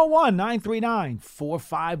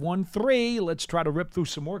 201-939-4513. Let's try to rip through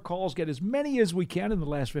some more calls, get as many as we can in the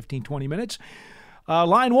last 15, 20 minutes.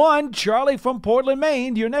 Line 1, Charlie from Portland,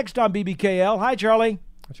 Maine. You're next on BBKL. Hi, Charlie.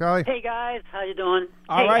 Hi, Charlie. Hey, guys. How you doing?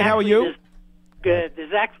 All right. How are you? Good.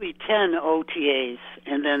 There's actually 10 OTAs,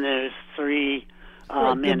 and then there's 3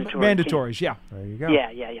 mandatory. Mandatories, yeah. There you go.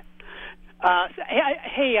 Yeah.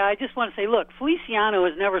 Hey, I just want to say, look, Feliciano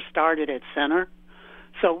has never started at center,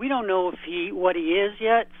 so we don't know what he is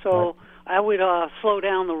yet. So I would slow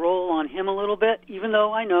down the roll on him a little bit, even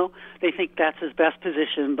though I know they think that's his best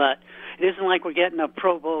position. But it isn't like we're getting a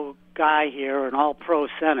Pro Bowl guy here, an All-Pro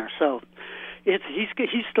center. So he's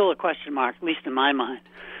still a question mark, at least in my mind.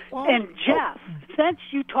 Well, and Jeff, since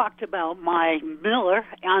you talked about my Miller,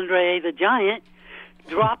 Andre the Giant,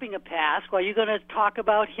 dropping a pass, are you going to talk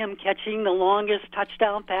about him catching the longest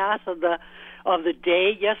touchdown pass of the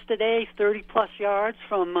day yesterday, 30-plus yards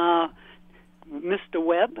from Mr.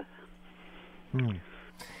 Webb?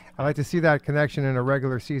 I like to see that connection in a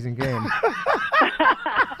regular season game.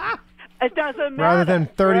 It doesn't matter. Rather than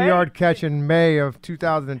 30-yard right? catch in May of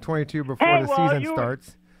 2022 before the season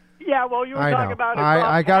starts. Yeah, well, you were talking about it.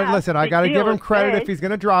 I got to listen. I got to give him credit okay. if he's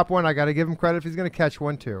going to drop one. I got to give him credit if he's going to catch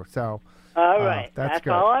one too. So. All right, that's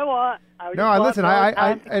good. all I want. Listen.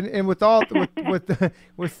 And with all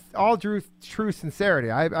with all true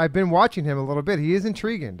sincerity, I've been watching him a little bit. He is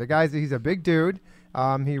intriguing. He's a big dude.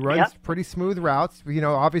 He runs pretty smooth routes.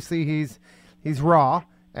 Obviously he's raw,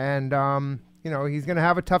 and he's going to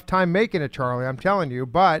have a tough time making it, Charlie. I'm telling you,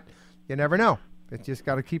 but you never know. It's just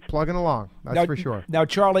got to keep plugging along. That's for sure. Now,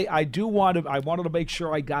 Charlie, I wanted to make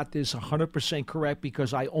sure I got this 100% correct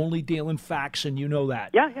because I only deal in facts, and you know that.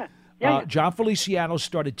 Yeah. John Feliciano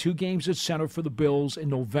started 2 games at center for the Bills in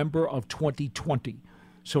November of 2020.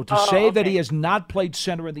 So to say that he has not played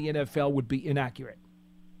center in the NFL would be inaccurate.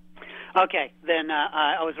 Okay, then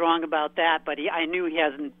I was wrong about that, but I knew he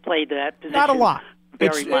hasn't played that position. Not a lot.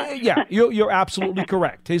 Very much. Yeah, you're absolutely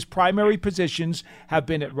correct. His primary positions have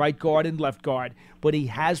been at right guard and left guard, but he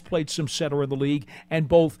has played some center in the league, and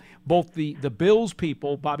both the Bills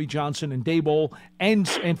people, Bobby Johnson and Daboll, and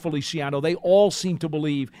Feliciano, they all seem to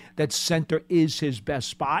believe that center is his best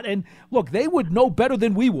spot. And look, they would know better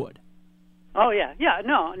than we would. Oh, yeah.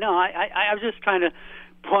 No. I was just trying to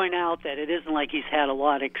point out that it isn't like he's had a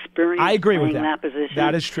lot of experience I agree with playing that position.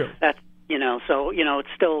 That is true. That's it's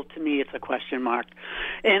still, to me, it's a question mark.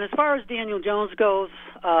 And as far as Daniel Jones goes,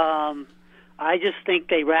 I I just think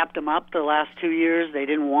they wrapped him up the last 2 years. They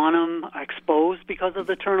didn't want him exposed because of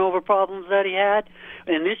the turnover problems that he had.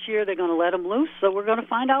 And this year they're going to let him loose, so we're going to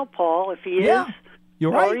find out, Paul, if he is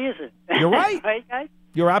you're or right. he isn't. You're right. Right, guys?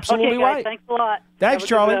 You're absolutely okay, guys, right. Thanks a lot. Thanks, Have a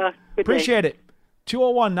Charlie. good day. Appreciate it.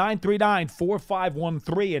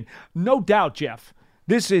 201-939-4513. And no doubt, Jeff,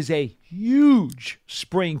 this is a huge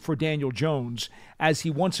spring for Daniel Jones as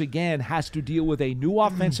he once again has to deal with a new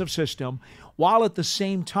offensive system while at the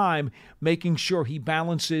same time making sure he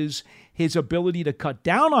balances his ability to cut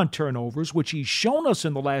down on turnovers, which he's shown us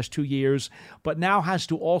in the last 2 years, but now has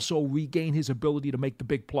to also regain his ability to make the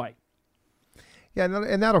big play. Yeah,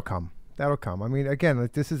 and that'll come. That'll come. I mean, again,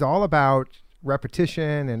 this is all about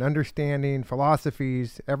repetition and understanding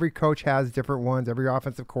philosophies. Every coach has different ones. Every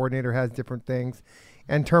offensive coordinator has different things.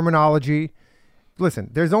 And terminology. Listen,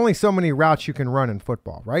 there's only so many routes you can run in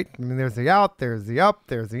football, right? I mean, there's the out, there's the up,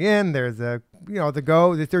 there's the in, there's the, the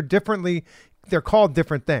go. They're called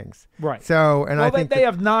different things. Right. So, and I think they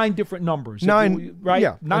have 9 different numbers. Right?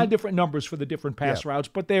 Yeah. 9 different numbers for the different pass routes,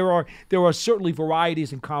 but there are certainly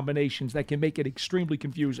varieties and combinations that can make it extremely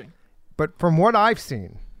confusing. But from what I've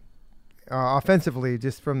seen, offensively,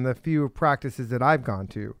 just from the few practices that I've gone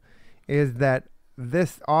to, is that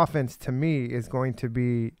this offense to me is going to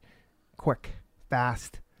be quick,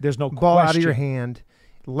 fast. There's no ball question. Out of your hand.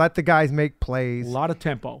 Let the guys make plays. A lot of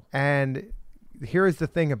tempo. And here's the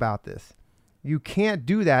thing about this: you can't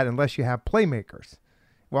do that unless you have playmakers.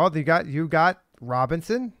 Well, you got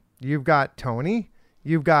Robinson, you've got Tony,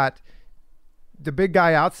 you've got the big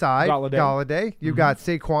guy outside, Galladay. You've got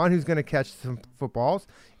Saquon, who's going to catch some footballs.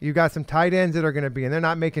 You've got some tight ends that are going to be, and they're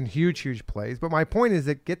not making huge plays. But my point is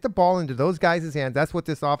that get the ball into those guys' hands. That's what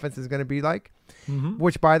this offense is going to be like,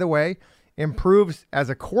 which, by the way, improves as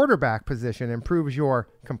a quarterback position, improves your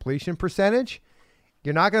completion percentage.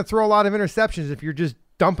 You're not going to throw a lot of interceptions if you're just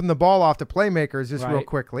dumping the ball off to playmakers just real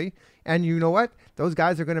quickly. And you know what? Those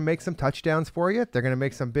guys are going to make some touchdowns for you. They're going to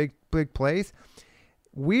make some big plays.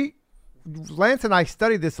 Lance and I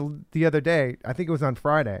studied this the other day, I think it was on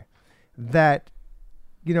Friday, that,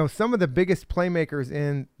 some of the biggest playmakers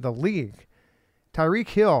in the league, Tyreek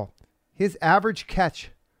Hill, his average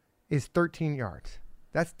catch is 13 yards.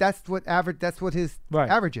 That's what his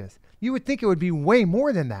average is. You would think it would be way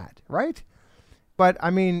more than that, right? But,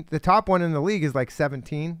 I mean, the top one in the league is like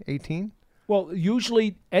 17, 18. Well,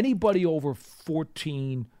 usually anybody over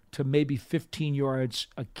 14 to maybe 15 yards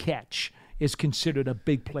a catch is considered a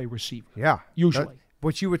big play receiver. Yeah. Usually.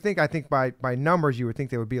 Which you would think, I think by numbers, you would think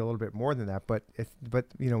they would be a little bit more than that. But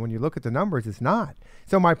when you look at the numbers, it's not.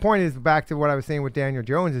 So my point is back to what I was saying with Daniel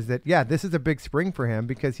Jones is that, this is a big spring for him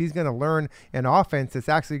because he's going to learn an offense that's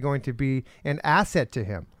actually going to be an asset to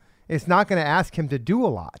him. It's not going to ask him to do a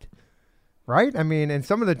lot, right? I mean, and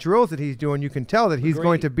some of the drills that he's doing, you can tell that he's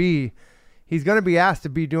going to be asked to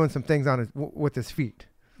be doing some things with his feet.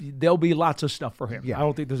 There'll be lots of stuff for him. Yeah. I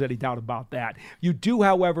don't think there's any doubt about that. You do,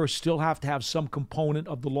 however, still have to have some component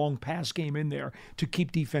of the long pass game in there to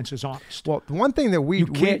keep defenses honest. Well, the one thing that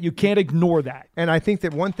you can't ignore that. And I think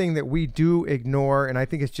that one thing that we do ignore, and I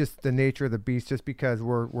think it's just the nature of the beast, just because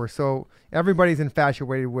everybody's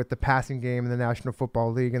infatuated with the passing game in the National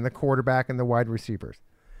Football League and the quarterback and the wide receivers.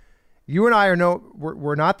 You and I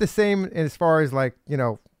we're not the same as far as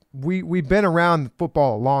we've been around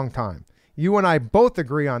football a long time. You and I both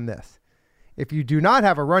agree on this. If you do not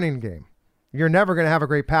have a running game, you're never going to have a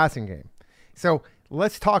great passing game. So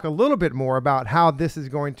let's talk a little bit more about how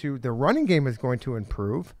the running game is going to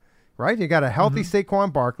improve, right? You got a healthy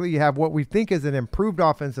Saquon Barkley. You have what we think is an improved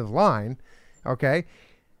offensive line, okay?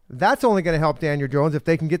 That's only going to help Daniel Jones if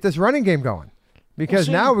they can get this running game going. Because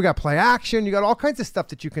now we got play action. You got all kinds of stuff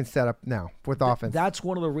that you can set up now with offense. That's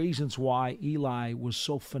one of the reasons why Eli was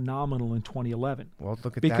so phenomenal in 2011. Well,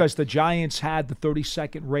 look at because the Giants had the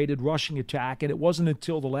 32nd rated rushing attack, and it wasn't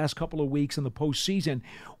until the last couple of weeks in the postseason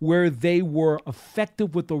where they were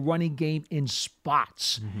effective with the running game in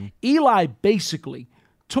spots. Eli basically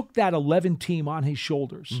took that 11 team on his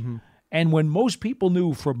shoulders. And when most people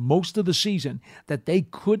knew for most of the season that they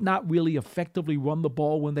could not really effectively run the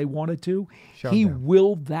ball when they wanted to, he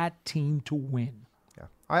willed that team to win. Yeah,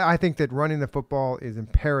 I think that running the football is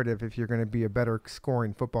imperative if you're going to be a better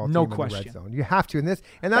scoring football team in the red zone. You have to in this,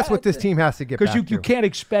 and that's what this team has to get back to. Because you can't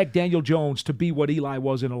expect Daniel Jones to be what Eli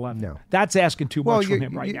was in 11. No. That's asking too much from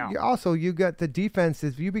him right now. You got the defense.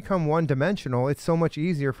 If you become one-dimensional, it's so much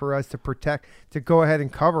easier for us to protect, to go ahead and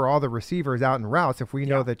cover all the receivers out in routes if we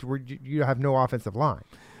know that you have no offensive line.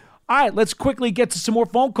 All right, let's quickly get to some more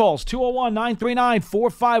phone calls.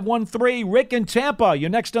 201-939-4513. Rick in Tampa, you're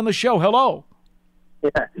next on the show. Hello.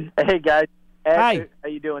 Yeah. Hey, guys. Hi. How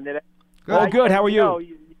you doing today? Good. Good. How are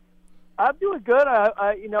you? I'm doing good.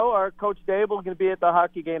 Our coach Dable is going to be at the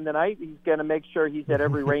hockey game tonight. He's going to make sure he's at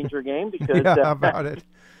every Ranger game because how about it?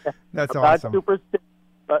 That's awesome.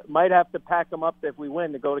 But might have to pack him up if we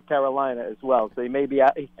win to go to Carolina as well. So he may be.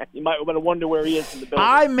 You might want to wonder where he is in the building.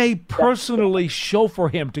 I may personally chauffeur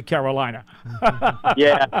him to Carolina.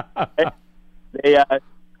 Yeah.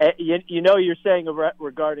 You're saying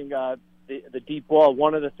regarding the deep ball.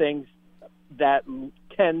 One of the things that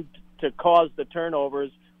tend to cause the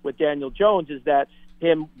turnovers with Daniel Jones is that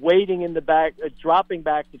him waiting in the back, dropping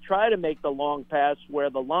back to try to make the long pass where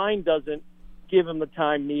the line doesn't give him the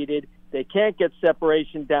time needed. They can't get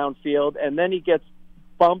separation downfield, and then he gets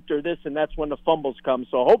bumped or this, and that's when the fumbles come.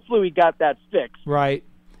 So hopefully we got that fixed. Right.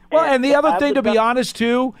 Well, and the other thing, to be honest,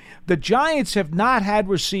 too, the Giants have not had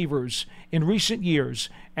receivers in recent years,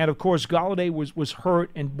 and, of course, Galladay was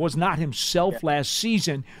hurt and was not himself last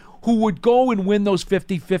season, who would go and win those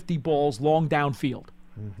 50-50 balls long downfield.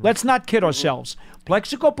 Mm-hmm. Let's not kid ourselves.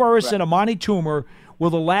 Plexico Burress and Amani Toomer were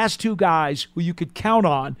the last two guys who you could count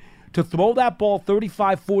on to throw that ball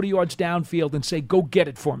 35, 40 yards downfield and say, go get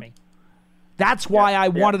it for me. That's why I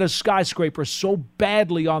wanted a skyscraper so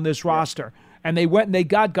badly on this roster. And they went and they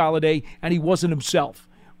got Galladay, and he wasn't himself.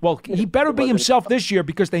 Well, he better be himself this year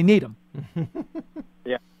because they need him.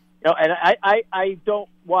 Yeah. And I don't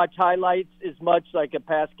watch highlights as much like in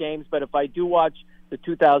past games, but if I do watch the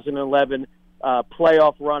 2011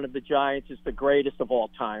 playoff run of the Giants, it's the greatest of all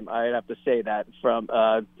time. I'd have to say that from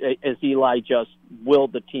as Eli just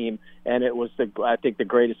willed the team, and it was I think the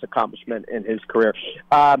greatest accomplishment in his career.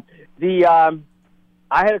 I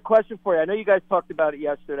had a question for you. I know you guys talked about it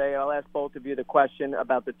yesterday. I'll ask both of you the question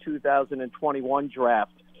about the 2021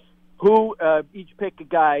 draft. Who each pick a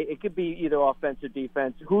guy? It could be either offense or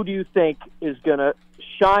defense. Who do you think is going to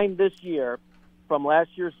shine this year from last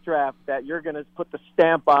year's draft that you're going to put the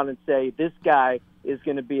stamp on and say this guy is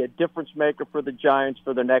going to be a difference maker for the Giants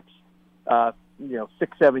for the next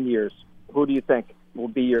 6-7 years? Who do you think will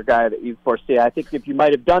be your guy that you foresee? I think if you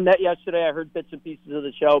might have done that yesterday, I heard bits and pieces of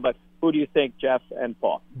the show, but who do you think, Jeff and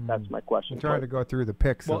Paul? That's my question. I'm trying to go through the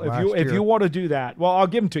picks. Well, if you want to do that, well, I'll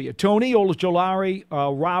give them to you. Tony, Ojulari,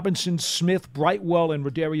 Robinson, Smith, Brightwell, and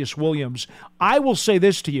Rodarius Williams. I will say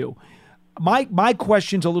this to you. My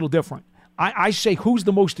question's a little different. I say who's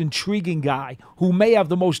the most intriguing guy who may have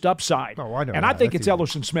the most upside. Oh, I know. And I think it's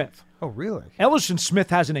Ellerson Smith. Oh, really? Ellerson Smith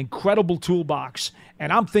has an incredible toolbox,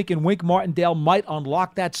 and I'm thinking Wink Martindale might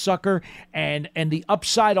unlock that sucker, and the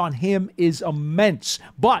upside on him is immense.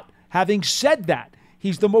 But having said that,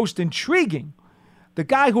 he's the most intriguing. The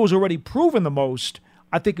guy who has already proven the most,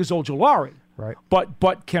 I think, is Ojulari. Right.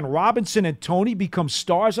 But can Robinson and Tony become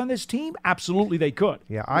stars on this team? Absolutely, they could.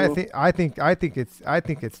 Yeah, I think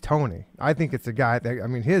it's Tony. I think it's a guy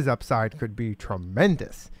that his upside could be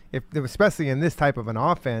tremendous. Especially in this type of an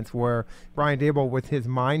offense where Brian Daboll with his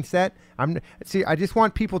mindset. I just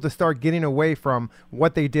want people to start getting away from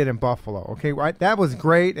what they did in Buffalo. Okay, right? That was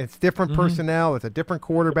great. It's different personnel. It's a different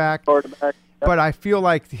quarterback. But I feel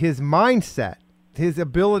like his mindset, his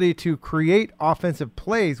ability to create offensive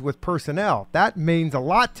plays with personnel, that means a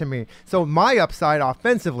lot to me. So my upside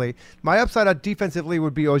offensively, my upside defensively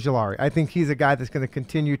would be Ojulari. I think he's a guy that's going to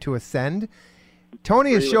continue to ascend.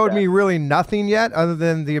 Tony has showed me really nothing yet other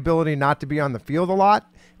than the ability not to be on the field a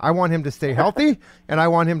lot. I want him to stay healthy, and I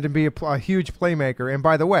want him to be a huge playmaker. And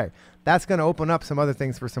by the way, that's going to open up some other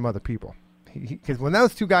things for some other people. Because when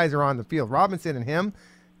those two guys are on the field, Robinson and him,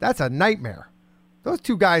 that's a nightmare. Those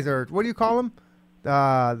two guys are, what do you call them?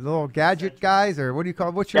 The little gadget guys, or what do you call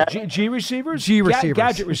it? What's your G receivers? G receivers.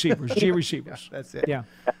 Gadget receivers. G receivers. That's it. Yeah.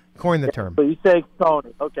 Coin the term. So you say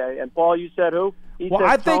Tony, okay? And Paul, you said who? Well,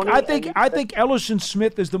 I think Ellerson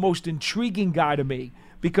Smith is the most intriguing guy to me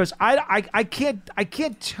because I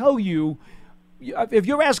can't tell you if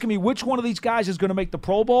you're asking me which one of these guys is going to make the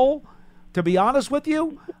Pro Bowl. To be honest with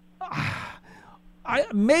you,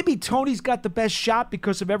 maybe Tony's got the best shot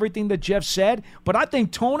because of everything that Jeff said, but I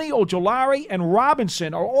think Tony, Ojulari, and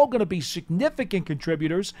Robinson are all going to be significant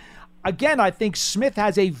contributors. Again, I think Smith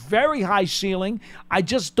has a very high ceiling. I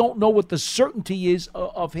just don't know what the certainty is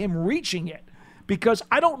of him reaching it because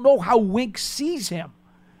I don't know how Wink sees him.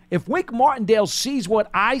 If Wink Martindale sees what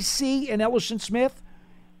I see in Ellerson Smith,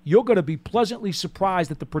 you're going to be pleasantly surprised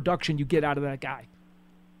at the production you get out of that guy.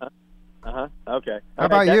 Okay. How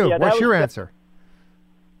about you? What's your answer?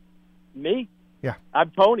 Me? Yeah.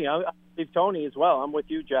 I'm Tony. I'm Tony as well. I'm with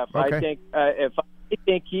you, Jeff. Okay. I think I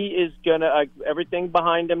think he is going to everything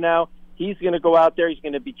behind him now. He's going to go out there. He's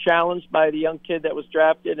going to be challenged by the young kid that was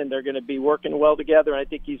drafted, and they're going to be working well together. And I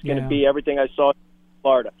think he's going to be everything I saw in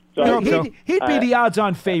Florida. So he'd be the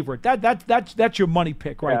odds-on favorite. That's your money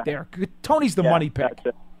pick right there. Tony's the money pick.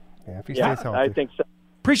 Yeah, if he stays healthy. I think so.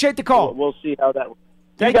 Appreciate the call. We'll see how that.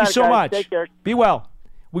 Thank you so guys. much. Take care. Be well.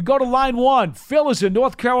 We go to line 1. Phil is in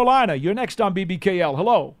North Carolina. You're next on BBKL.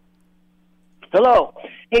 Hello. Hello.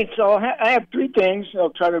 Hey, so I have 3 things.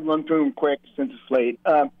 I'll try to run through them quick since it's late.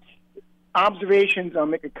 Observations. I'll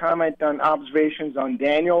make a comment on observations on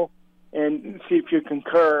Daniel and see if you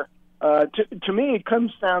concur. To me, it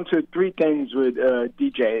comes down to 3 things with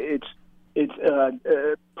DJ. It's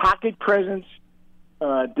pocket presence,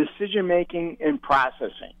 decision making, and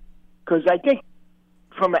processing. Because I think,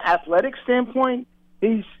 from an athletic standpoint,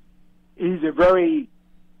 he's a very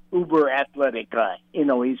uber athletic guy. You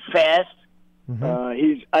know, he's fast.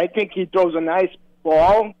 I think he throws a nice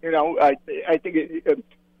ball. You know, I think it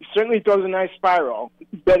certainly throws a nice spiral,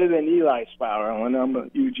 better than Eli's spiral, and I'm a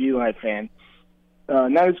huge Eli fan.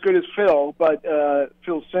 Not as good as Phil, but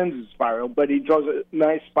Phil Simms' spiral, but he throws a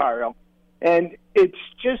nice spiral. And it's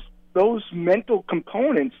just those mental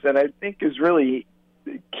components that I think is really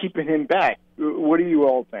keeping him back. What do you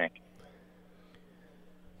all think?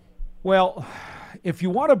 Well, if you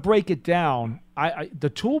want to break it down, the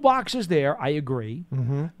toolbox is there. I agree.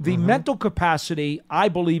 The mental capacity, I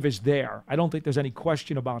believe, is there. I don't think there's any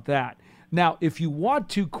question about that. Now, if you want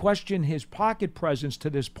to question his pocket presence to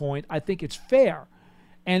this point, I think it's fair.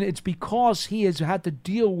 And it's because he has had to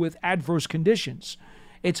deal with adverse conditions.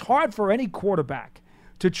 It's hard for any quarterback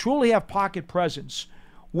to truly have pocket presence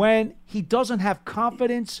when he doesn't have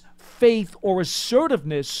confidence, faith, or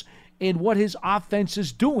assertiveness in what his offense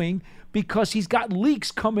is doing, because he's got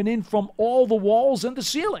leaks coming in from all the walls and the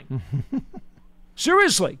ceiling.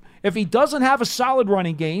 Seriously, if he doesn't have a solid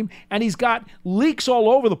running game and he's got leaks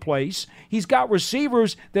all over the place, he's got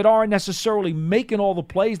receivers that aren't necessarily making all the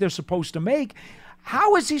plays they're supposed to make,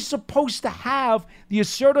 how is he supposed to have the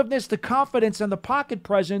assertiveness, the confidence, and the pocket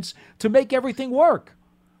presence to make everything work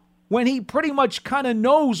when he pretty much kind of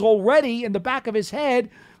knows already in the back of his head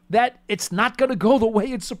that it's not going to go the way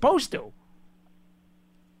it's supposed to?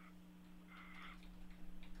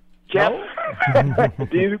 Jeff,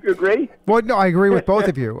 do you agree? Well, no, I agree with both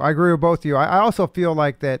of you. I also feel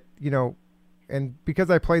like that, you know, and because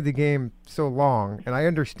I played the game so long and I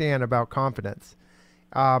understand about confidence,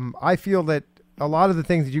 I feel that a lot of the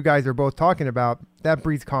things that you guys are both talking about, that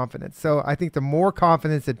breeds confidence. So I think the more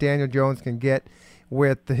confidence that Daniel Jones can get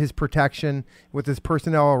with his protection, with his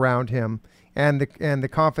personnel around him, and the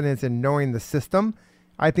confidence in knowing the system,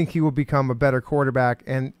 I think he will become a better quarterback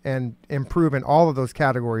and improve in all of those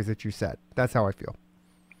categories that you said. That's how I feel.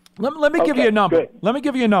 Let me give you a number. Good. Let me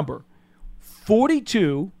give you a number.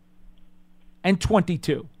 42 and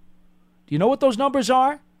 22. Do you know what those numbers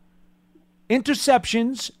are?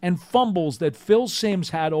 Interceptions and fumbles that Phil Simms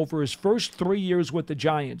had over his first 3 years with the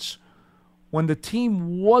Giants when the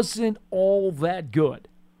team wasn't all that good.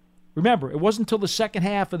 Remember, it wasn't until the second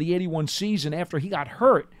half of the 81 season after he got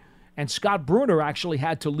hurt and Scott Bruner actually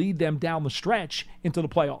had to lead them down the stretch into the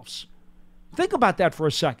playoffs. Think about that for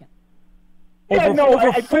a second.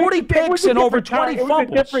 Over 40 picks and over 20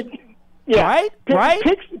 fumbles. Right?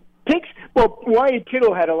 Picks. Well, Ryan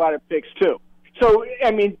Kittle had a lot of picks too. So, I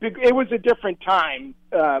mean, it was a different time,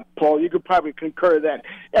 Paul. You could probably concur that.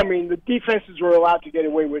 I mean, the defenses were allowed to get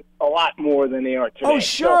away with a lot more than they are today. Oh,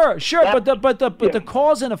 sure. But the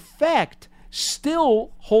cause and effect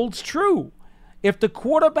still holds true. If the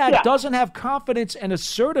quarterback doesn't have confidence and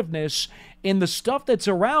assertiveness in the stuff that's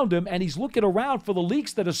around him, and he's looking around for the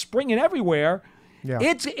leaks that are springing everywhere,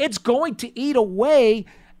 it's going to eat away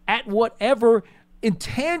at whatever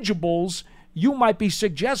intangibles you might be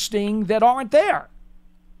suggesting that aren't there.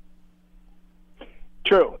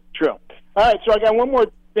 True. All right, so I got one more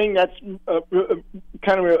thing that's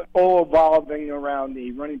kind of all evolving around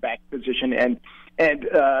the running back position, and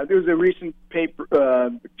there was a recent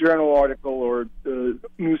journal article or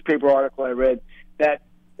newspaper article I read that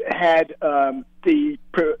had the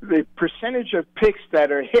percentage of picks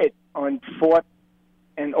that are hit on fourth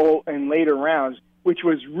and later rounds, which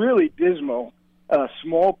was really dismal. A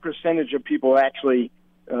small percentage of people actually,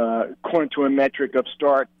 according to a metric of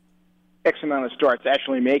X amount of starts,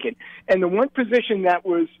 actually make it. And the one position that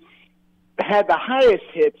had the highest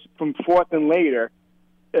hits from fourth and later,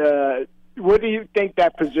 what do you think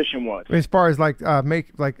that position was? As far as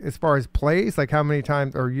as far as plays, like how many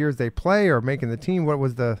times or years they play or making the team, what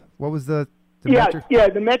was the metric?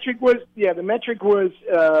 The metric was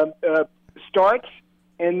starts.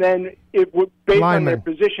 And then it would based on their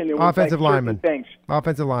position. It was offensive lineman. Things.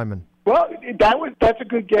 Offensive lineman. Well, that's a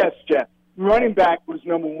good guess, Jeff. Running back was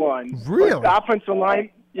number one. Really? But offensive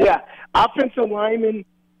lineman,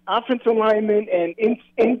 and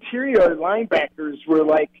interior linebackers were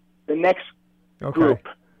like the next group.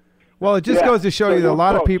 Well, it just goes to show you that a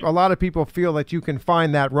lot approach. of people feel that you can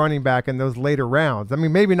find that running back in those later rounds. I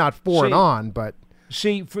mean, maybe not 4 and on, but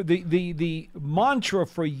see, for the mantra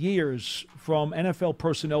for years from NFL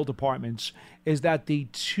personnel departments is that the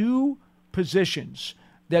 2 positions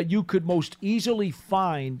that you could most easily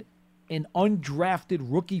find in undrafted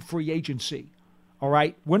rookie free agency. All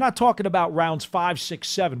right, we're not talking about rounds 5, 6,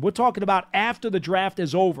 7. We're talking about after the draft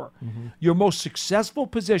is over. Your most successful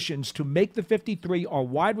positions to make the 53 are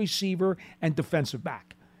wide receiver and defensive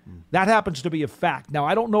back. That happens to be a fact. Now,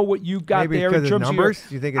 I don't know what you got maybe there in terms numbers.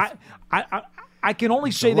 of You think it's I can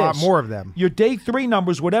only say a this. lot more of them. Your day 3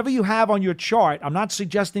 numbers, whatever you have on your chart, I'm not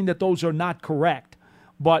suggesting that those are not correct.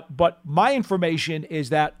 But my information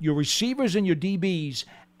is that your receivers and your DBs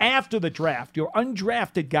after the draft, your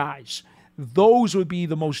undrafted guys, those would be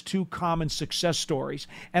the most 2 common success stories.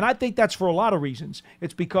 And I think that's for a lot of reasons.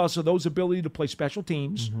 It's because of those ability to play special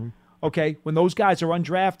teams. Okay, when those guys are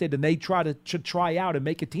undrafted and they try to try out and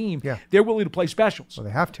make a team, they're willing to play specials. Well,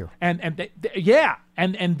 they have to.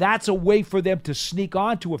 And that's a way for them to sneak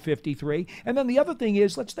onto a 53. And then the other thing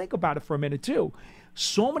is, let's think about it for a minute too.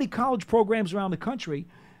 So many college programs around the country,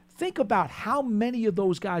 think about how many of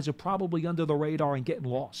those guys are probably under the radar and getting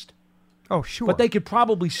lost. Oh, sure. But they could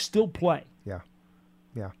probably still play.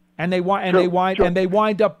 Yeah. And they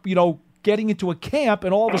wind up, getting into a camp,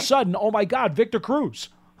 and all of a sudden, oh my God, Victor Cruz.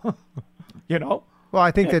 Well,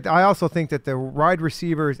 I also think that the wide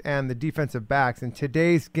receivers and the defensive backs in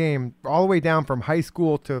today's game, all the way down from high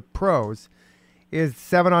school to pros, is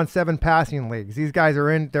 7-on-7 passing leagues. These guys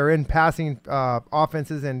they're in passing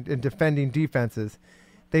offenses and defending defenses.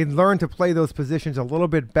 They learn to play those positions a little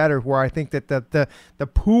bit better, where I think that the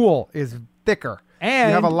pool is thicker. And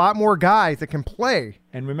you have a lot more guys that can play.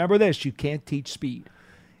 And remember this, you can't teach speed.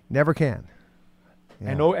 Never can.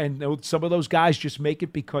 Yeah. And some of those guys just make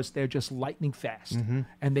it because they're just lightning fast.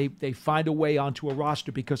 And they find a way onto a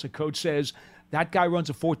roster because a coach says, that guy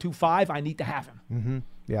runs a 4.25, I need to have him.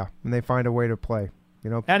 Yeah, and they find a way to play.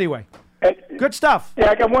 Anyway, good stuff.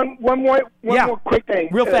 Yeah, I got one more quick thing.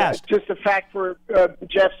 Real fast. Just a fact for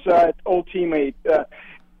Jeff's old teammate.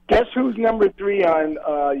 Guess who's number 3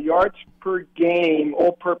 on yards per game,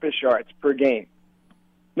 all-purpose yards per game?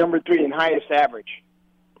 Number 3 in highest average,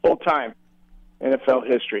 all time, NFL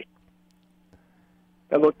history.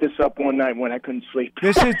 I looked this up one night when I couldn't sleep.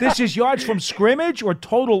 This is yards from scrimmage or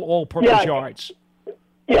total all-purpose yards?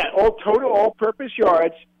 Yeah, all-purpose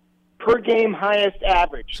yards per game, highest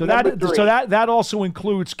average. So that also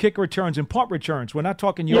includes kick returns and punt returns. We're not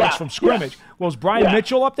talking yards from scrimmage. Well, is Brian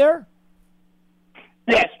Mitchell up there?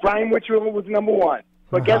 Yes, Brian Mitchell was number 1.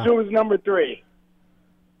 But guess who was number 3?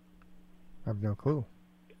 I have no clue.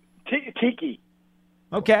 Tiki.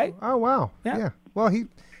 Okay. Oh, wow. Yeah. Well, he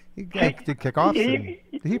did kickoffs.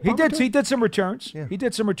 He did some returns. Yeah. He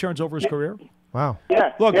did some returns over his career. Wow.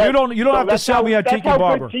 Yeah. Look, you don't have to sell me on Tiki Barber. That's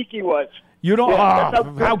how good Tiki was. You don't.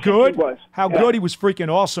 How good? He was. How good he was! Freaking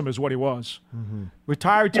awesome is what he was.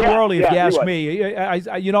 Retired too early, if you ask me. I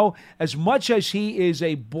as much as he is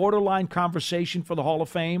a borderline conversation for the Hall of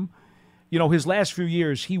Fame, his last few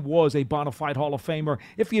years he was a bona fide Hall of Famer.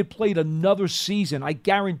 If he had played another season, I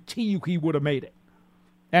guarantee you he would have made it.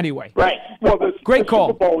 Anyway, right. Well, great call.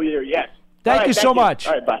 Super Bowl year, yes. Thank you so much.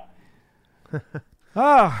 All right, bye.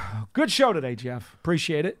 Good show today, Jeff.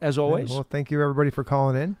 Appreciate it, as always. Well, thank you, everybody, for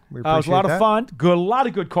calling in. We appreciate it was a lot that. of fun. A lot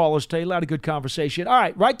of good callers today. A lot of good conversation. All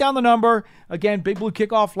right, write down the number. Again, Big Blue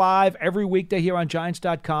Kickoff live every weekday here on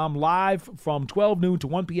Giants.com, live from 12 noon to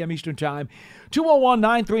 1 p.m. Eastern Time.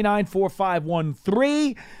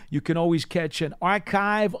 201-939-4513. You can always catch an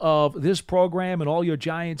archive of this program and all your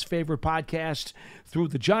Giants' favorite podcasts through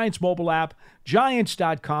the Giants mobile app,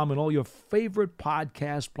 Giants.com, and all your favorite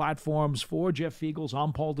podcast platforms. For Jeff Feagles,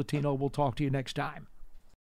 I'm Paul Dottino. We'll talk to you next time.